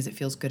again because it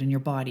feels good in your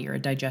body, or a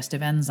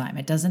digestive enzyme.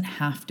 It doesn't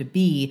have to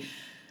be,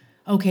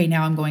 okay,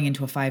 now I'm going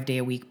into a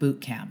 5-day-a-week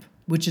boot camp,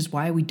 which is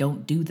why we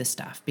don't do this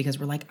stuff, because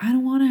we're like, I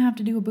don't want to have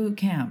to do a boot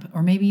camp.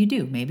 Or maybe you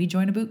do. Maybe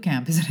join a boot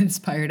camp is an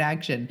inspired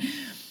action.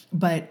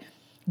 But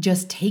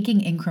just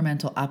taking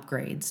incremental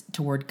upgrades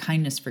toward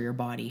kindness for your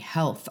body,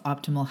 health,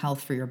 optimal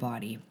health for your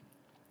body.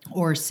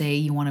 Or say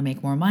you want to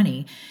make more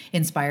money.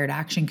 Inspired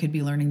action could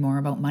be learning more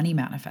about money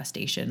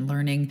manifestation,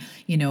 learning,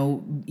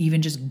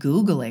 even just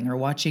Googling or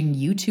watching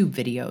YouTube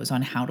videos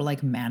on how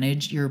to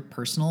manage your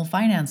personal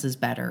finances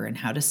better, and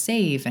how to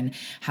save, and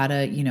how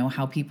to,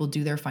 how people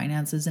do their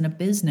finances in a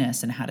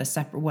business, and how to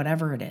separate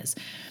whatever it is.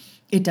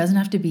 It doesn't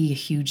have to be a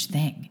huge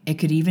thing. It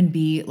could even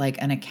be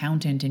like an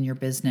accountant in your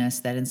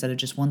business that instead of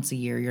just once a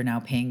year, you're now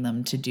paying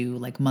them to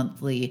do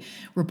monthly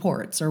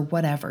reports or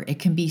whatever. It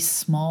can be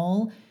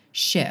small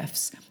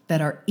shifts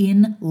that are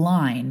in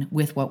line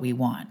with what we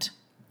want.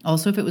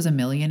 Also, if it was a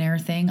millionaire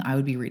thing, I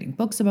would be reading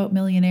books about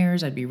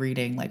millionaires. I'd be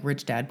reading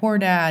Rich Dad, Poor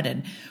Dad,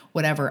 and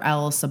whatever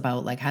else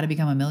about how to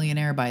become a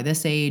millionaire by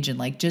this age.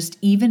 And just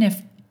even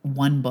if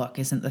one book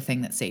isn't the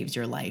thing that saves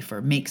your life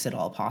or makes it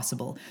all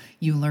possible,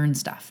 you learn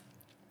stuff.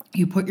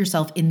 You put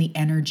yourself in the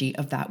energy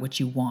of that which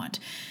you want.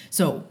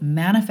 So,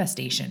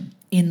 manifestation,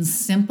 in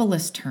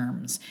simplest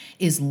terms,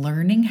 is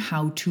learning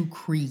how to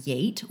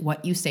create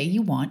what you say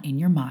you want in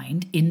your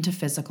mind into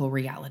physical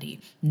reality.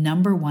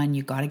 Number one,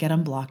 you got to get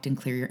unblocked and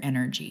clear your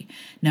energy.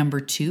 Number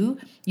two,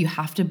 you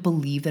have to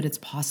believe that it's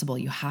possible.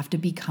 You have to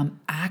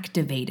become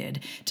activated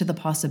to the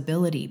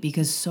possibility,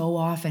 because so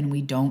often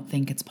we don't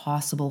think it's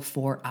possible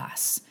for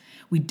us.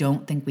 We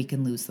don't think we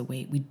can lose the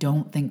weight. We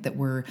don't think that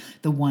we're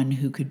the one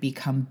who could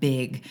become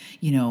big,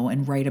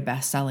 and write a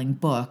best-selling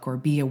book or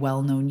be a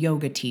well-known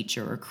yoga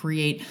teacher or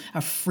create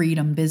a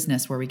freedom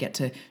business where we get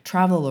to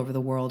travel over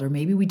the world. Or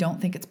maybe we don't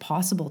think it's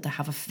possible to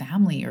have a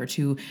family or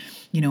to,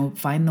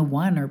 find the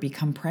one or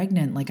become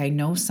pregnant. Like, I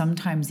know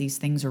sometimes these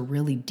things are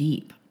really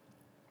deep,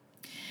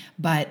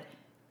 but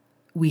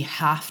we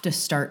have to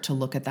start to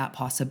look at that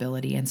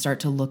possibility and start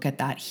to look at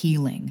that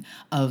healing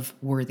of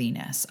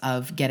worthiness,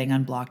 of getting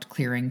unblocked,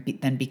 clearing,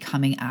 then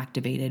becoming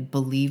activated,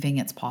 believing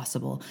it's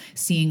possible,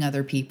 seeing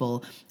other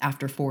people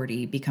after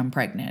 40 become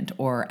pregnant,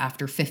 or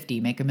after 50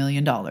 make $1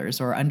 million,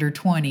 or under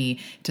 20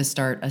 to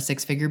start a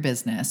 6-figure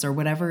business, or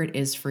whatever it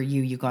is for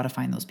you. You got to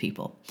find those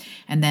people.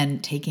 And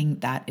then taking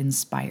that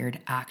inspired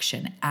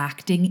action,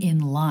 acting in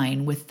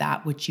line with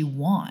that which you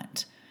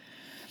want.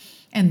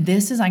 And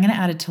I'm going to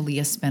add a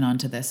Talia spin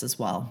onto this as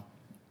well,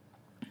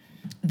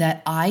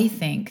 that I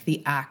think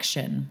the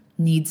action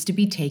needs to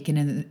be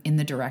taken in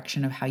the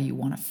direction of how you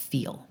want to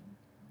feel.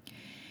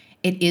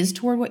 It is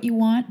toward what you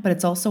want, but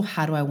it's also,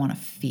 how do I want to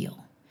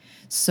feel?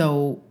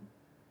 So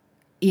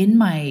in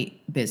my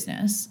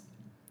business,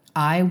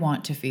 I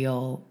want to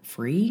feel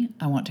free.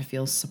 I want to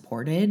feel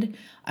supported.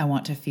 I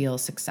want to feel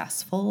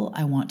successful.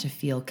 I want to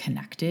feel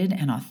connected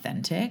and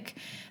authentic.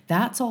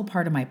 That's all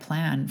part of my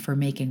plan for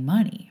making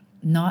money.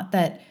 Not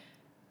that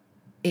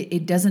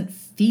it doesn't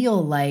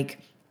feel like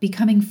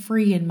becoming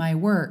free in my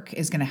work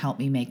is going to help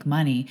me make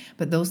money,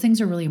 but those things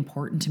are really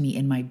important to me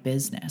in my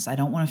business. I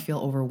don't want to feel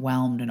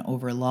overwhelmed and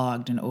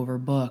overlogged and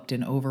overbooked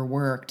and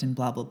overworked and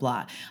blah, blah,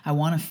 blah. I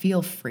want to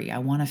feel free. I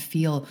want to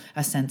feel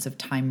a sense of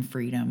time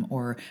freedom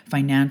or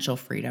financial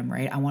freedom,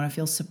 right? I want to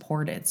feel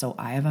supported. So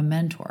I have a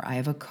mentor. I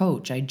have a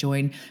coach. I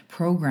join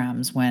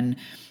programs when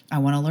I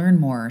want to learn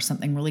more, or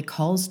something really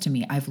calls to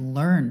me. I've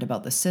learned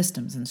about the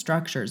systems and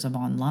structures of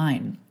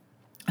online.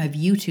 I've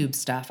YouTube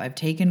stuff. I've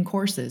taken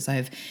courses.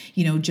 I've,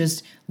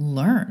 just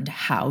learned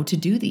how to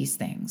do these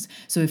things.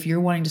 So if you're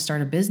wanting to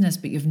start a business,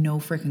 but you have no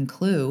freaking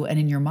clue, and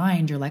in your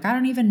mind, you're like, I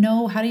don't even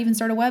know how to even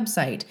start a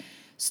website,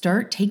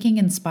 start taking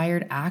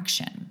inspired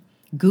action.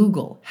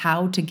 Google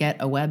how to get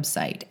a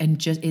website,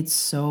 and it's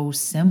so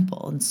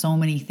simple. And so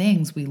many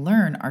things we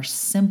learn are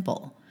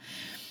simple.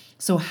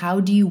 So how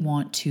do you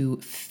want to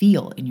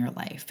feel in your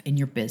life, in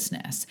your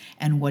business,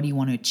 and what do you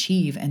want to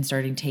achieve? And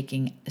starting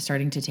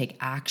to take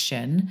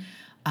action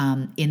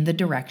in the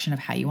direction of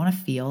how you want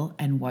to feel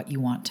and what you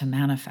want to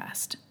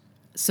manifest.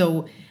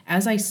 So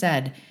as I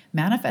said,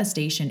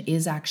 manifestation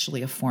is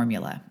actually a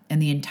formula, and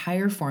the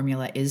entire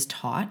formula is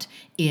taught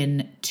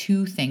in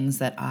 2 things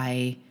that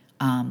I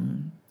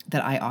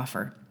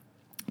offer.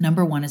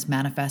 Number one is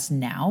Manifest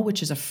Now,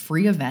 which is a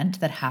free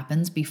event that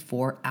happens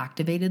before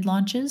Activated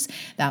launches.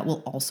 That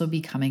will also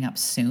be coming up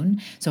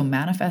soon. So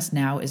Manifest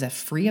Now is a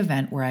free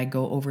event where I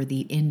go over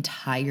the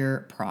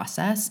entire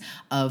process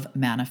of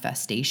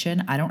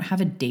manifestation. I don't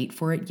have a date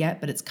for it yet,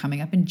 but it's coming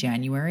up in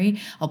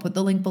January. I'll put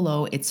the link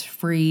below. It's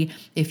free.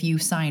 If you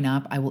sign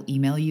up, I will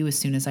email you as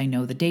soon as I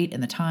know the date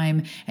and the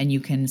time, and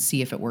you can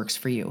see if it works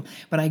for you.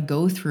 But I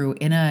go through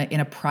in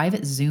a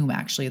private Zoom,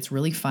 actually. It's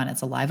really fun.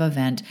 It's a live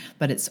event,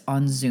 but it's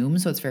on Zoom.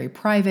 So it's very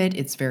private,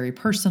 it's very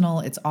personal,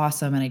 it's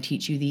awesome. And I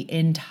teach you the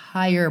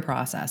entire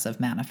process of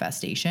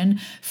manifestation,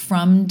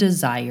 from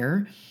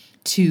desire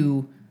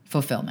to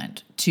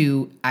fulfillment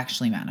to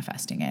actually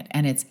manifesting it.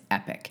 And it's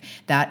epic.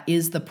 That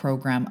is the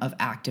program of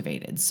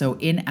Activated. So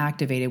in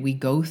Activated, we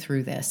go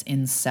through this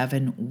in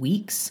 7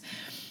 weeks.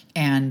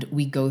 And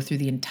we go through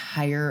the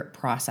entire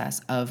process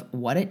of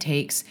what it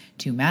takes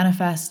to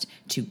manifest,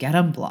 to get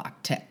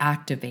unblocked, to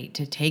activate,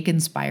 to take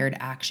inspired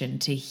action,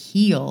 to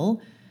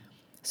heal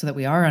so that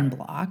we are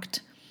unblocked,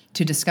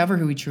 to discover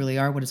who we truly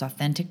are, what is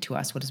authentic to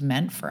us, what is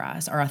meant for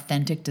us, our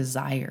authentic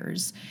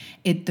desires.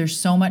 There's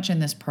so much in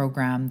this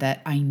program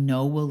that I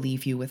know will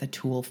leave you with a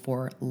tool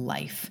for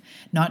life,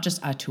 not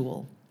just a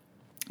tool.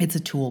 It's a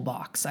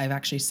toolbox. I've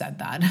actually said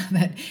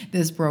that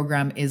this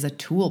program is a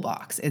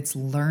toolbox. It's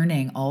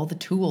learning all the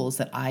tools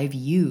that I've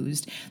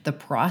used, the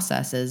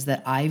processes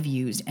that I've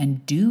used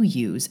and do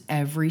use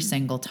every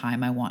single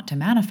time I want to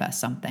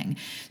manifest something.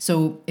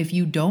 So if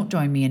you don't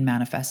join me in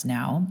Manifest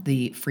Now,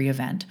 the free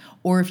event,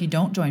 or if you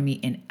don't join me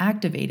in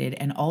Activated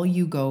and all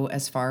you go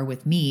as far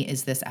with me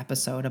is this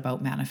episode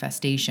about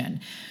manifestation,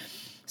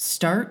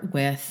 start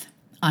with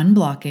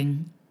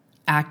unblocking,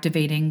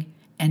 activating,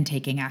 and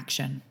taking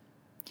action.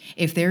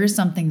 If there is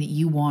something that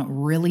you want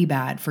really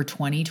bad for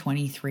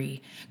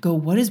 2023, go,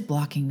 what is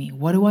blocking me?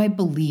 What do I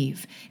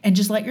believe? And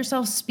just let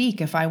yourself speak.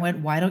 If I went,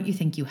 why don't you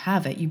think you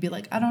have it? You'd be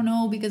like, I don't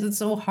know, because it's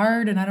so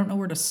hard and I don't know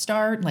where to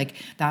start. Like,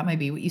 that might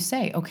be what you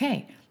say.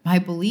 Okay, My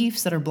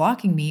beliefs that are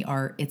blocking me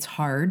are it's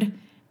hard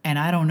and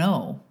I don't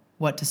know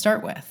what to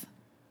start with.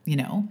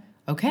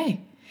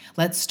 Okay,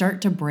 let's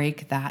start to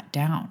break that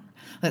down.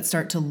 Let's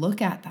start to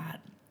look at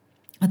that.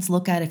 Let's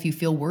look at if you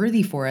feel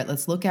worthy for it.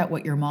 Let's look at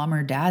what your mom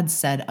or dad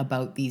said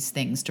about these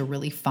things to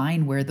really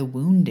find where the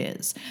wound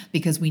is,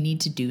 because we need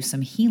to do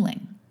some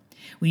healing.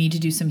 We need to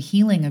do some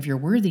healing of your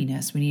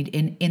worthiness. We need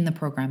in the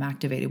program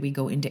Activated, we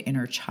go into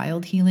inner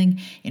child healing,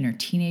 inner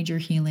teenager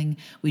healing.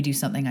 We do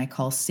something I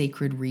call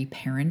sacred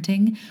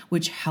reparenting,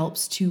 which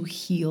helps to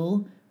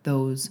heal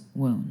those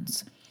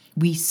wounds.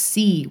 We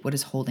see what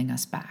is holding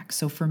us back.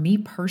 So for me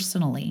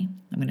personally,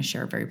 I'm going to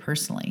share very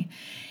personally,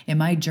 in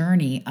my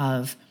journey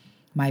of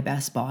my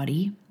best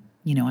body,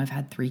 I've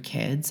had 3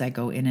 kids. I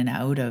go in and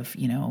out of,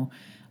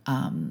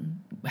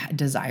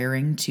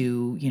 desiring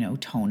to,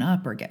 tone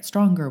up or get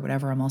stronger or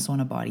whatever. I'm also on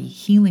a body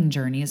healing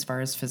journey as far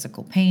as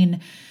physical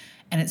pain.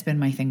 And it's been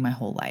my thing my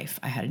whole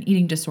life. I had an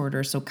eating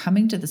disorder. So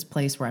coming to this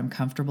place where I'm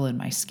comfortable in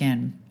my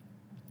skin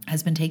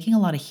has been taking a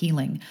lot of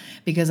healing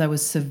because I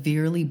was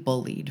severely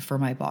bullied for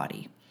my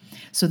body.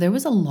 So there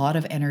was a lot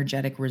of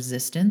energetic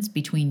resistance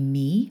between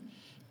me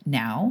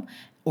now,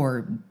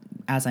 or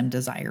as I'm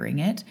desiring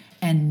it,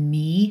 and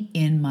me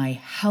in my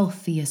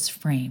healthiest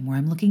frame where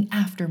I'm looking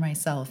after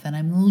myself and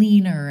I'm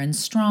leaner and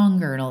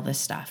stronger and all this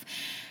stuff.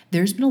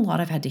 There's been a lot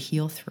I've had to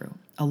heal through,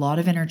 a lot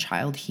of inner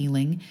child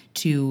healing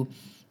to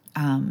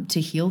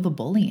heal the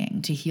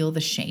bullying, to heal the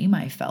shame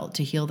I felt,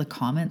 to heal the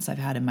comments I've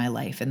had in my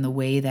life and the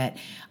way that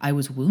I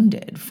was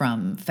wounded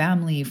from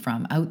family,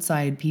 from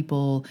outside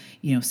people,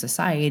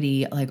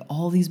 society, like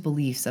all these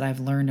beliefs that I've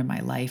learned in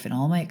my life and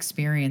all my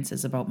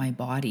experiences about my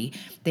body,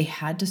 they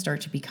had to start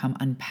to become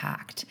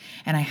unpacked.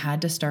 And I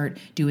had to start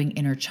doing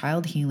inner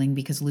child healing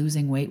because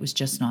losing weight was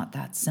just not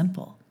that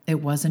simple.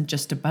 It wasn't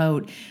just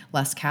about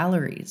less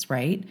calories,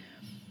 right?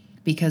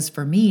 Because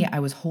for me, I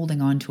was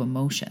holding on to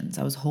emotions.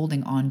 I was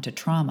holding on to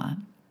trauma.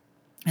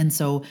 And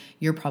so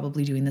you're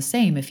probably doing the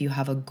same if you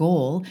have a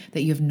goal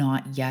that you have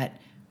not yet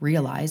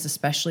realized,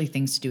 especially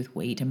things to do with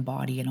weight and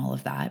body and all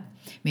of that.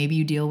 Maybe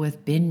you deal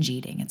with binge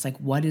eating. It's like,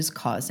 what is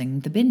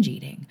causing the binge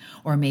eating?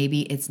 Or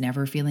maybe it's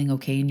never feeling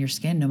okay in your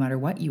skin no matter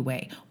what you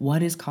weigh.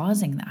 What is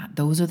causing that?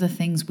 Those are the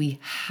things you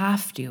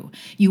have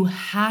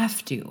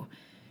to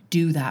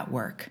do that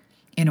work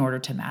in order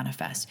to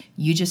manifest.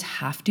 You just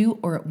have to,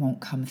 or it won't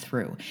come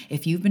through.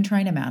 If you've been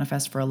trying to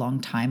manifest for a long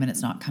time and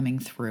it's not coming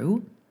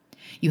through,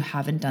 you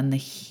haven't done the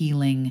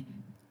healing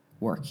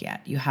work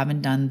yet. You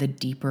haven't done the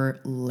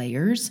deeper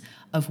layers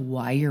of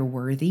why you're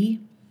worthy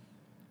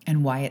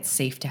and why it's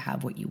safe to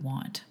have what you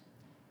want.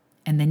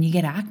 And then you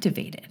get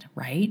activated,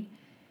 right?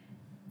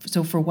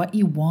 So for what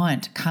you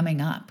want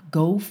coming up,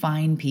 go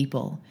find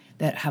people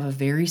that have a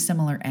very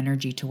similar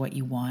energy to what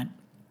you want.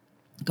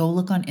 Go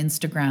look on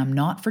Instagram,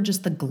 not for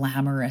just the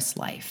glamorous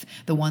life,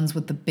 the ones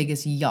with the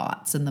biggest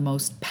yachts and the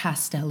most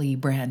pastel-y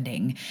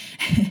branding.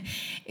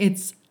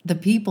 It's the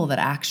people that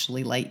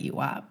actually light you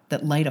up,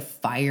 that light a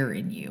fire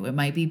in you. It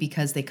might be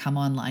because they come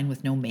online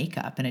with no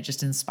makeup and it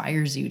just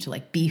inspires you to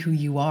be who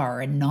you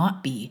are and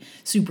not be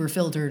super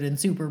filtered and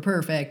super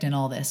perfect and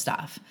all this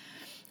stuff.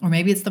 Or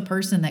maybe it's the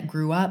person that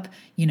grew up,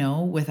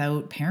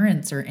 without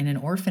parents or in an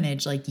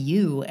orphanage like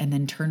you and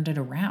then turned it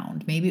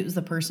around. Maybe it was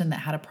the person that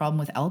had a problem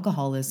with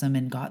alcoholism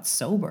and got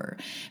sober.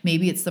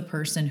 Maybe it's the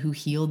person who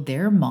healed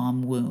their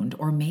mom wound.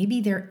 Or maybe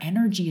their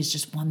energy is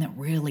just one that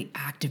really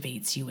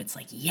activates you. It's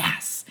like,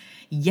 yes,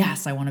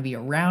 I want to be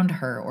around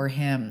her or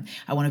him.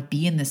 I want to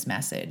be in this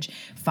message.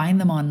 Find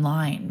them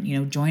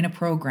online, join a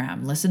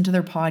program, listen to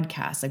their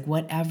podcast,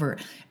 whatever.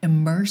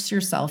 Immerse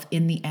yourself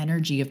in the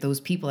energy of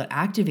those people that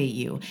activate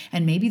you.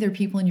 And maybe they're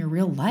people in your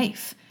real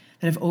life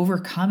that have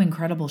overcome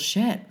incredible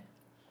shit.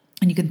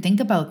 And you can think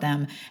about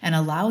them and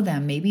allow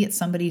them. Maybe it's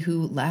somebody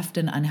who left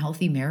an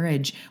unhealthy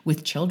marriage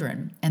with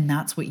children, and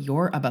that's what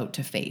you're about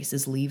to face,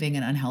 is leaving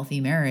an unhealthy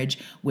marriage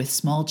with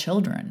small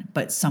children.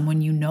 But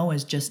someone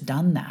has just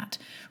done that.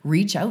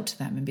 Reach out to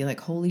them and be like,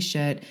 holy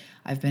shit,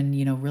 I've been,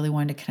 really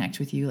wanting to connect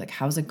with you.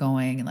 How's it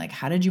going? And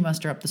how did you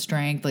muster up the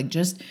strength?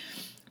 Just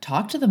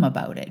talk to them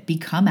about it.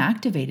 Become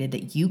activated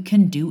that you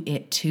can do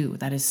it too.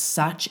 That is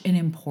such an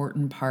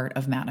important part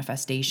of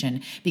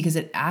manifestation because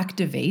it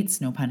activates,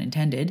 no pun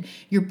intended,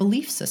 your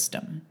belief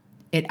system.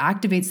 It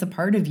activates the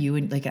part of you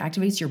and it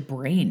activates your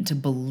brain to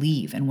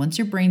believe. And once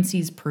your brain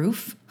sees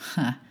proof,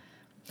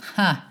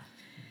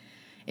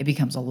 it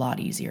becomes a lot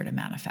easier to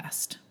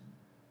manifest.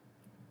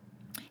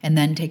 And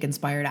then take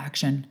inspired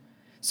action.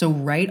 So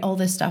write all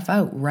this stuff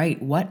out. Write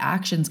what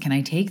actions can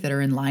I take that are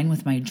in line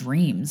with my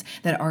dreams,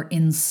 that are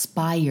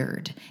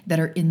inspired, that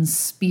are in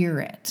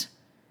spirit.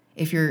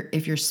 If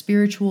you're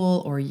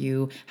spiritual or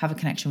you have a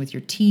connection with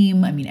your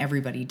team,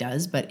 everybody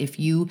does, but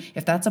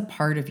if that's a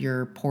part of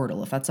your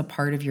portal, if that's a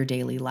part of your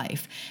daily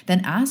life,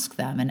 then ask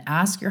them and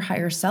ask your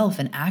higher self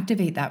and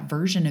activate that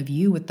version of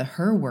you with the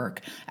her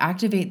work.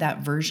 Activate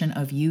that version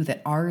of you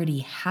that already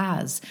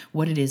has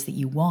what it is that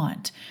you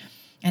want.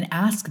 And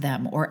ask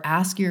them, or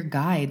ask your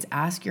guides,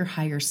 ask your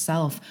higher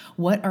self,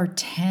 what are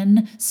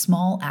 10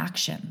 small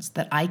actions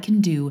that I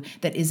can do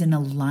that is in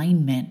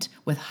alignment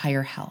with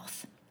higher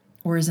health,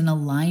 or is in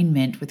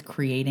alignment with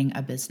creating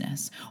a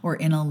business, or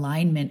in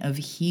alignment of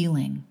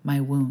healing my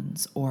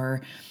wounds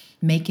or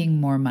making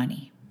more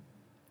money.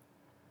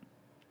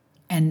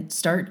 And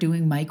start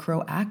doing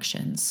micro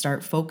actions.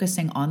 Start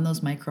focusing on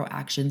those micro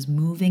actions,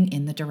 moving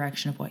in the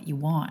direction of what you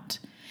want.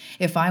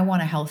 If I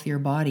want a healthier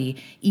body,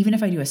 even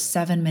if I do a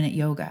 7-minute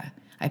yoga,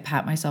 I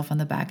pat myself on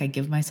the back, I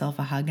give myself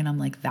a hug, and I'm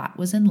like, that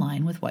was in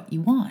line with what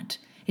you want.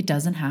 It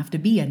doesn't have to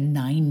be a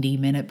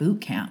 90-minute boot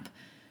camp.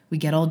 We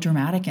get all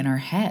dramatic in our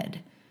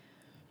head.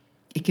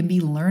 It can be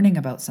learning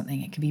about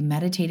something. It can be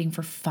meditating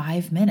for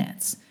 5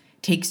 minutes.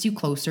 Takes you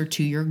closer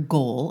to your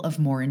goal of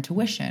more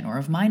intuition or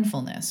of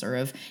mindfulness or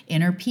of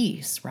inner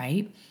peace,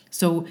 right?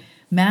 So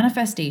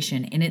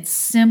manifestation in its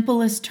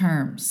simplest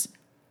terms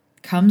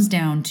comes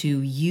down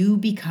to you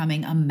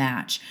becoming a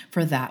match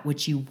for that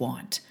which you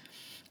want.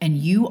 And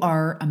you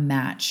are a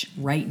match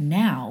right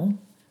now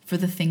for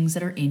the things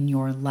that are in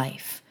your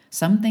life.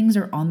 Some things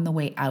are on the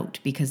way out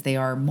because they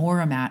are more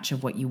a match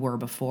of what you were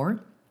before.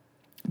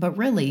 But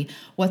really,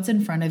 what's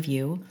in front of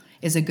you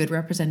is a good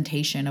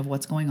representation of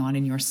what's going on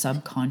in your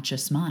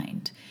subconscious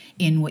mind,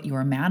 in what you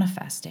are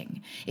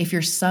manifesting. If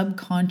your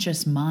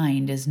subconscious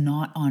mind is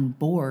not on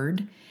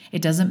board,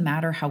 it doesn't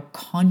matter how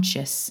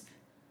conscious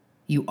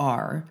you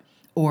are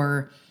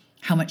or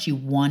how much you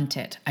want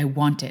it. I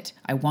want it.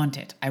 I want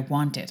it. I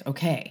want it.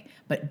 Okay.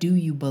 But do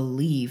you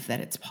believe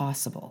that it's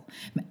possible?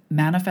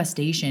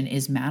 Manifestation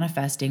is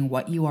manifesting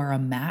what you are a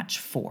match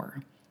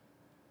for.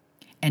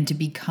 And to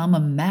become a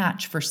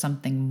match for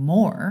something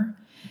more,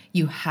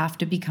 you have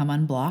to become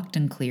unblocked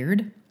and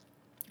cleared.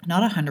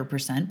 Not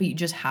 100%, but you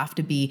just have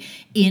to be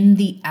in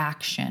the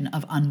action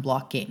of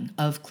unblocking,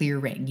 of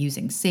clearing,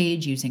 using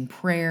sage, using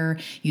prayer,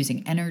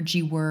 using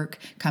energy work,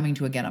 coming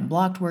to a Get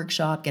Unblocked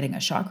workshop, getting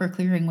a chakra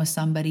clearing with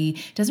somebody.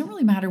 It doesn't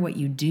really matter what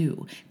you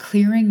do.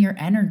 Clearing your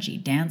energy,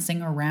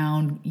 dancing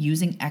around,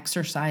 using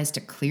exercise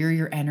to clear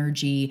your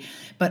energy,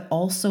 but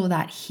also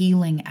that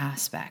healing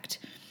aspect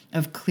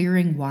of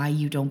clearing why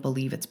you don't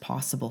believe it's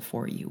possible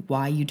for you,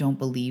 why you don't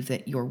believe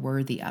that you're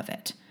worthy of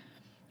it.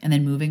 And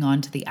then moving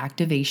on to the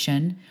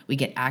activation, we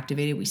get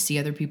activated, we see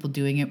other people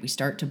doing it, we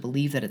start to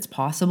believe that it's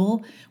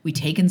possible, we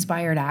take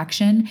inspired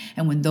action.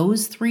 And when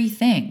those 3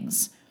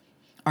 things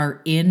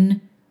are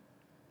in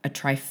a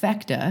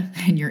trifecta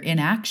and you're in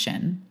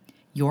action,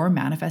 your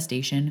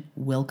manifestation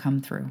will come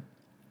through.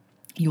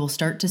 You will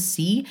start to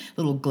see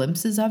little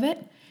glimpses of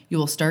it. You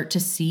will start to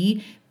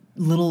see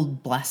little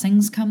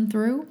blessings come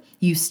through.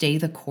 You stay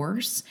the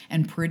course,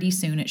 and pretty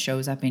soon it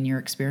shows up in your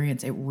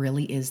experience. It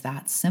really is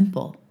that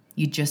simple.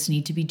 You just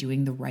need to be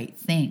doing the right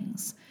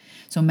things.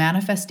 So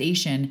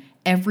manifestation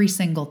every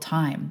single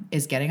time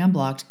is getting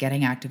unblocked,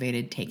 getting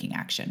activated, taking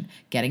action.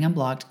 Getting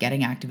unblocked,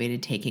 getting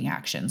activated, taking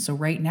action. So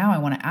right now I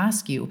want to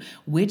ask you,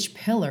 which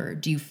pillar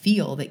do you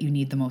feel that you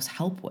need the most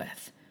help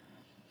with?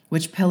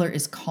 Which pillar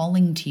is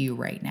calling to you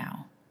right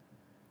now?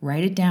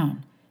 Write it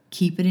down.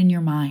 Keep it in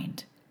your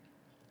mind.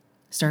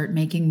 Start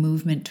making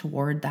movement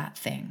toward that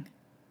thing.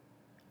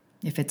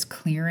 If it's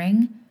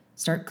clearing,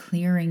 start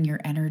clearing your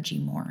energy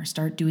more.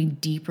 Start doing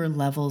deeper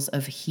levels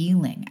of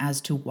healing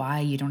as to why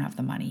you don't have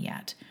the money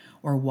yet,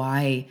 or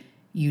why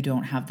you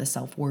don't have the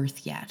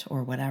self-worth yet,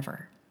 or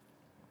whatever.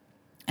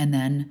 And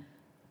then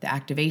the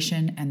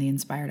activation and the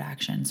inspired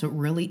action. So it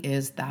really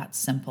is that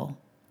simple.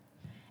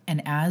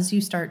 And as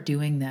you start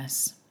doing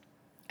this,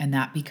 and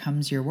that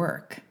becomes your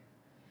work,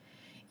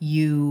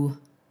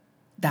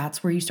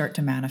 that's where you start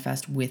to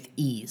manifest with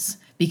ease,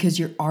 because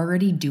you're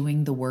already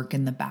doing the work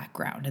in the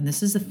background. And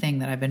this is the thing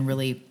that I've been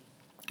really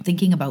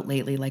thinking about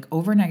lately. Like,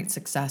 overnight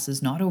success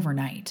is not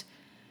overnight.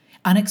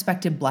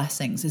 Unexpected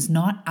blessings is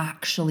not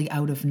actually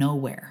out of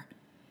nowhere.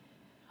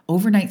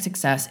 Overnight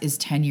success is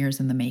 10 years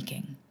in the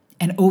making.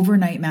 And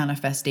overnight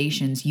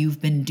manifestations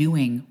you've been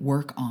doing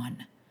work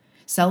on.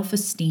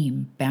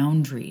 Self-esteem,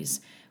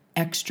 boundaries,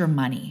 extra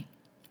money,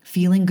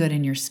 feeling good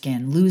in your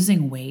skin,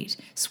 losing weight,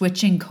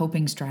 switching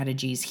coping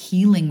strategies,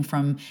 healing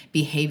from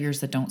behaviors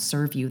that don't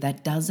serve you.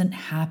 That doesn't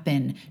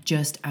happen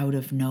just out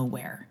of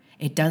nowhere.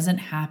 It doesn't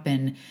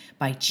happen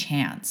by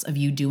chance of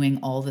you doing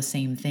all the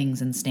same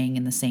things and staying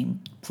in the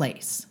same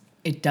place.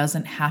 It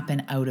doesn't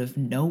happen out of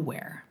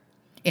nowhere.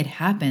 It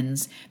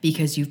happens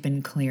because you've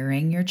been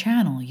clearing your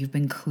channel. You've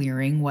been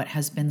clearing what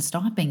has been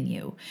stopping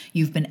you.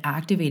 You've been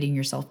activating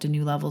yourself to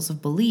new levels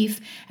of belief,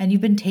 and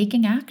you've been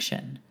taking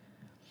action.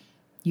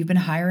 You've been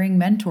hiring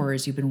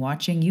mentors. You've been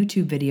watching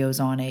YouTube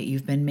videos on it.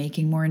 You've been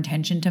making more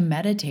intention to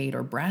meditate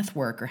or breath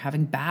work or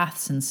having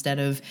baths instead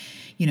of,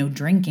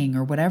 drinking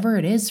or whatever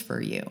it is for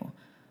you.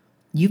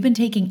 You've been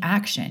taking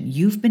action.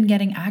 You've been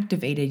getting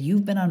activated.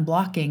 You've been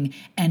unblocking,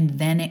 and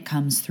then it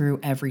comes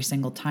through every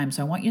single time.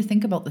 So I want you to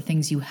think about the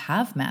things you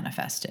have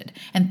manifested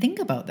and think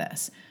about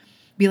this.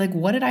 Be like,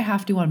 what did I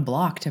have to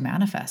unblock to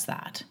manifest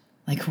that?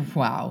 Like,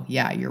 wow,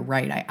 yeah, you're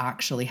right. I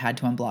actually had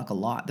to unblock a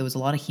lot. There was a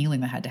lot of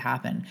healing that had to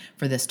happen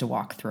for this to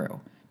walk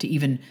through, to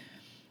even,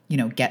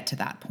 get to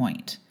that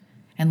point.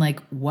 And like,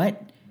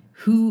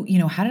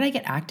 how did I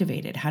get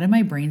activated? How did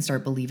my brain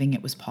start believing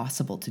it was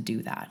possible to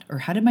do that? Or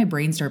how did my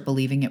brain start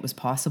believing it was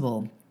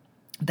possible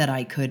that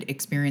I could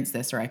experience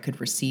this or I could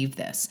receive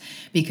this,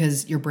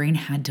 because your brain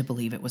had to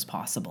believe it was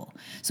possible.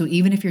 So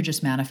even if you're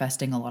just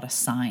manifesting a lot of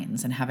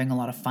signs and having a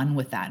lot of fun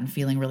with that and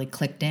feeling really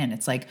clicked in,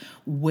 it's like,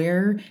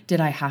 where did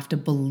I have to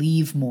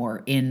believe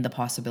more in the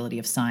possibility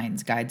of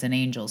signs, guides and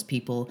angels,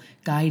 people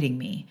guiding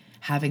me,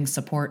 having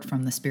support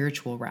from the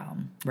spiritual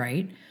realm,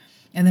 right?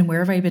 And then where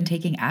have I been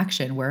taking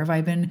action? Where have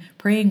I been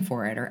praying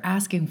for it or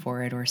asking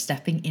for it or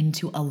stepping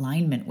into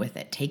alignment with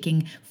it,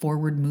 taking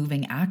forward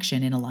moving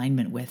action in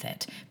alignment with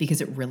it?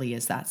 Because it really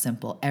is that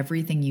simple.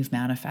 Everything you've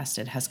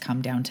manifested has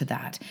come down to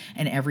that.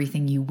 And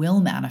everything you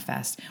will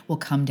manifest will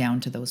come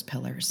down to those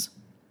pillars.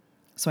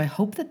 So I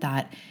hope that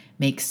that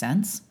makes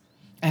sense.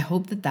 I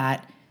hope that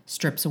that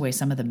strips away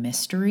some of the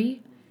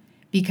mystery,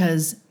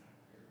 because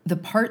the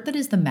part that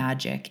is the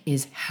magic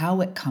is how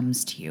it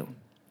comes to you.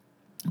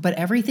 But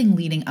everything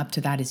leading up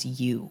to that is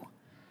you.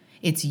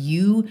 It's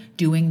you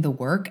doing the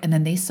work, and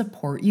then they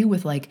support you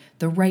with like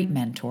the right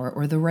mentor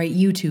or the right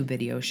YouTube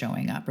video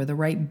showing up or the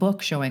right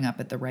book showing up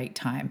at the right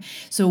time.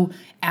 So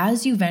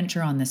as you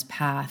venture on this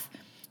path,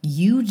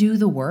 you do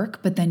the work,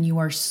 but then you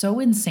are so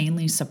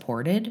insanely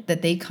supported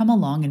that they come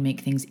along and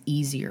make things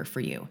easier for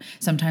you.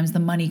 Sometimes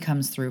the money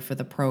comes through for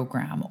the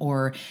program,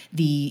 or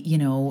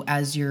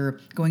as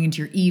you're going into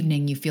your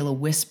evening, you feel a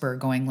whisper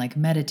going like,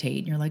 meditate.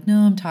 And you're like,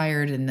 no, I'm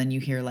tired. And then you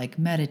hear like,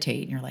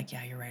 meditate. And you're like,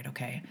 yeah, you're right.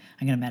 Okay,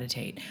 I'm going to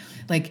meditate.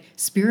 Like,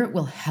 spirit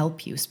will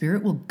help you.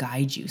 Spirit will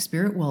guide you.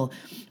 Spirit will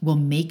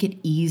make it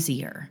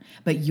easier,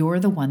 but you're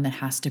the one that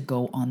has to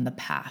go on the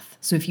path.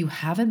 So if you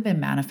haven't been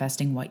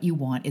manifesting what you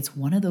want, it's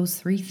one of those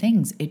three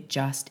things. It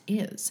just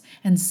is.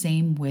 And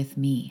same with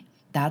me.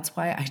 That's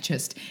why I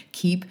just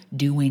keep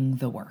doing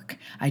the work.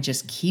 I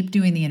just keep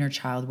doing the inner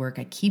child work.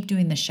 I keep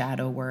doing the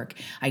shadow work.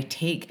 I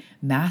take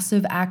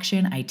massive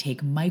action. I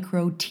take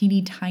micro,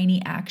 teeny tiny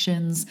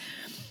actions,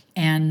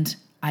 and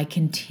I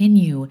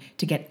continue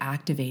to get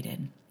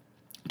activated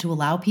to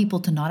allow people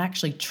to not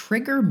actually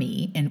trigger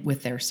me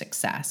with their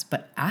success,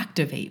 but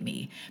activate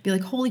me. Be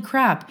like, holy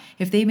crap,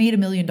 if they made $1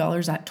 million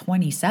at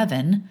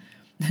 27,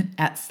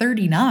 at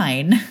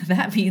 39,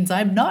 that means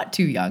I'm not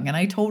too young and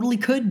I totally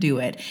could do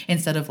it.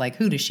 Instead of like,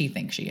 who does she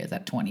think she is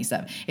at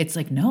 27? It's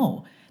like,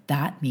 no,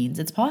 that means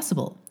it's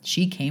possible.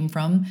 She came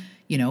from,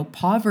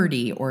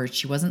 poverty, or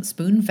she wasn't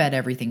spoon-fed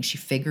everything. She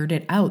figured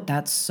it out.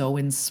 That's so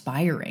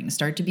inspiring.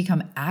 Start to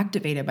become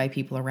activated by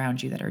people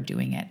around you that are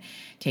doing it,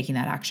 taking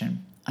that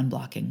action,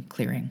 unblocking,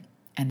 clearing,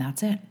 and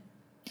that's it.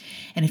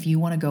 And if you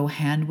want to go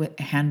hand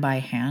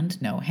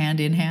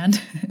in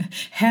hand,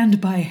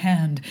 hand by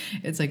hand.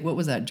 It's like, what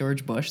was that?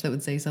 George Bush that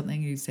would say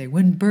something. He'd say,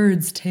 when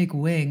birds take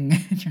wing.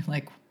 And you're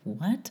like,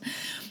 what?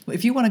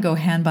 If you want to go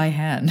hand by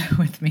hand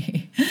with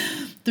me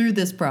through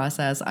this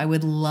process, I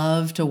would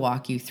love to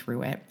walk you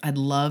through it. I'd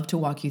love to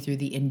walk you through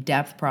the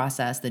in-depth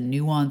process, the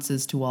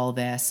nuances to all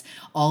this,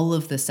 all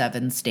of the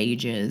 7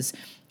 stages,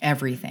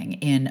 everything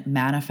in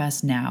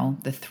Manifest Now,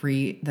 the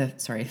free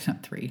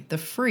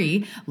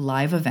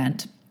live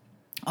event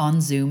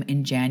on Zoom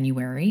in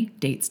January,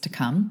 dates to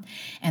come,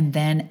 and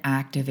then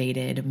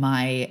activated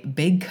my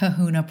big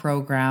kahuna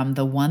program,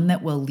 the one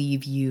that will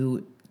leave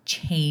you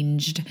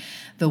changed,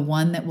 the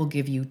one that will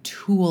give you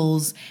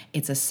tools.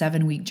 It's a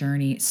 7-week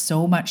journey,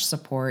 so much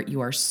support.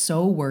 You are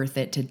so worth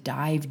it to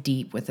dive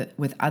deep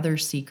with other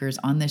seekers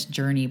on this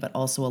journey, but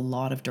also a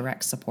lot of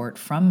direct support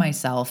from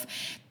myself.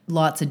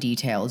 Lots of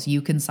details.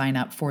 You can sign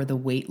up for the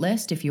wait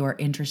list if you are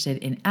interested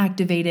in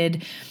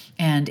Activated.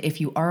 And if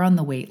you are on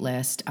the wait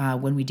list,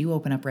 when we do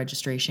open up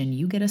registration,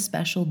 you get a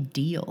special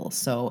deal.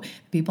 So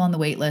people on the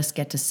wait list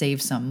get to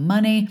save some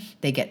money.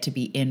 They get to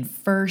be in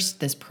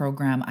first. This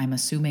program, I'm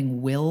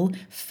assuming, will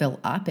fill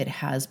up. It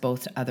has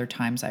both other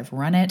times I've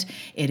run it.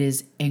 It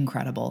is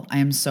incredible. I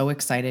am so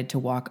excited to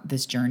walk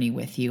this journey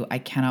with you. I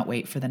cannot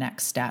wait for the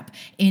next step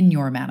in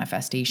your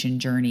manifestation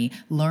journey,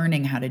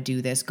 learning how to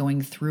do this,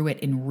 going through it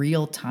in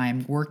real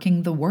time,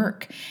 working the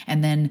work,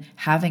 and then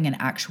having an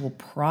actual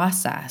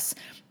process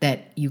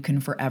that you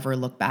can forever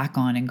look back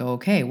on and go,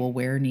 okay, well,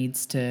 where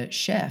needs to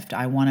shift?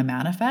 I want to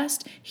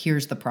manifest.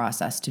 Here's the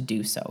process to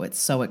do so. It's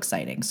so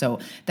exciting. So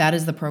that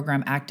is the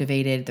program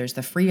Activated. There's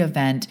the free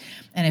event.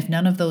 And if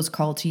none of those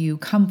call to you,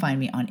 come find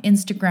me on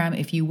Instagram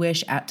if you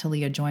wish, at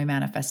Talia Joy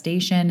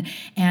Manifestation.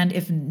 And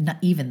if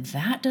even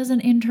that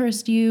doesn't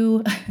interest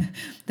you,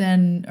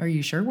 then are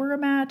you sure we're a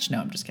match?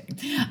 No, I'm just kidding.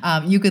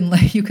 You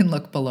can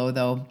look below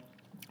though.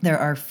 There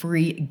are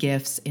free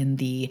gifts in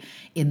the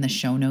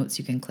show notes.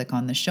 You can click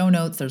on the show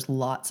notes. There's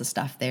lots of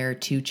stuff there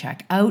to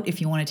check out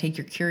if you want to take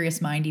your curious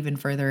mind even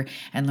further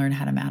and learn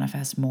how to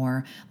manifest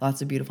more.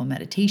 Lots of beautiful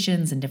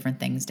meditations and different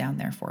things down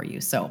there for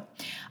you. So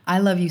I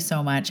love you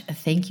so much.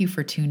 Thank you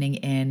for tuning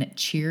in.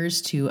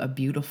 Cheers to a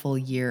beautiful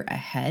year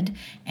ahead.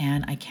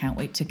 And I can't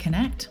wait to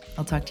connect.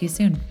 I'll talk to you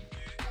soon.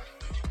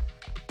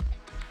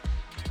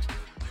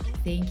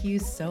 Thank you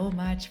so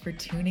much for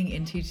tuning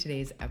into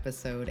today's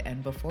episode.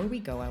 And before we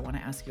go, I want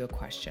to ask you a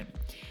question.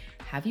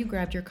 Have you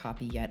grabbed your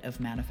copy yet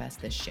of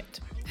Manifest This Shit?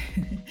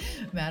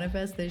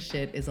 Manifest This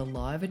Shit is a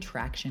law of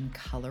attraction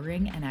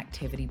coloring and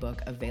activity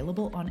book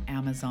available on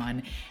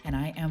Amazon, and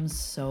I am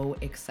so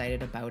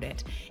excited about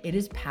it. It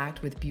is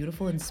packed with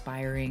beautiful,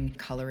 inspiring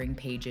coloring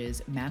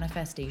pages,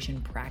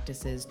 manifestation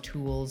practices,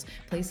 tools,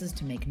 places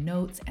to make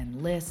notes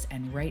and lists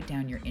and write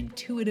down your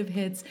intuitive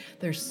hits.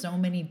 There's so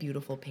many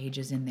beautiful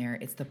pages in there.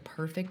 It's the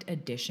perfect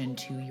addition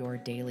to your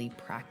daily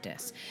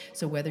practice.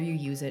 So whether you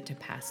use it to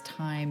pass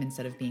time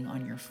instead of being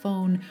on your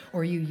phone,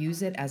 or you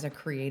use it as a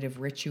creative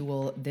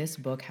ritual, this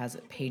book has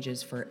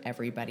pages for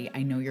everybody.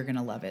 I know you're going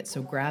to love it.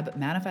 So grab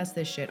Manifest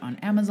This Shit on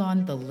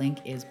Amazon. The link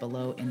is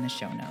below in the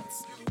show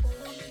notes.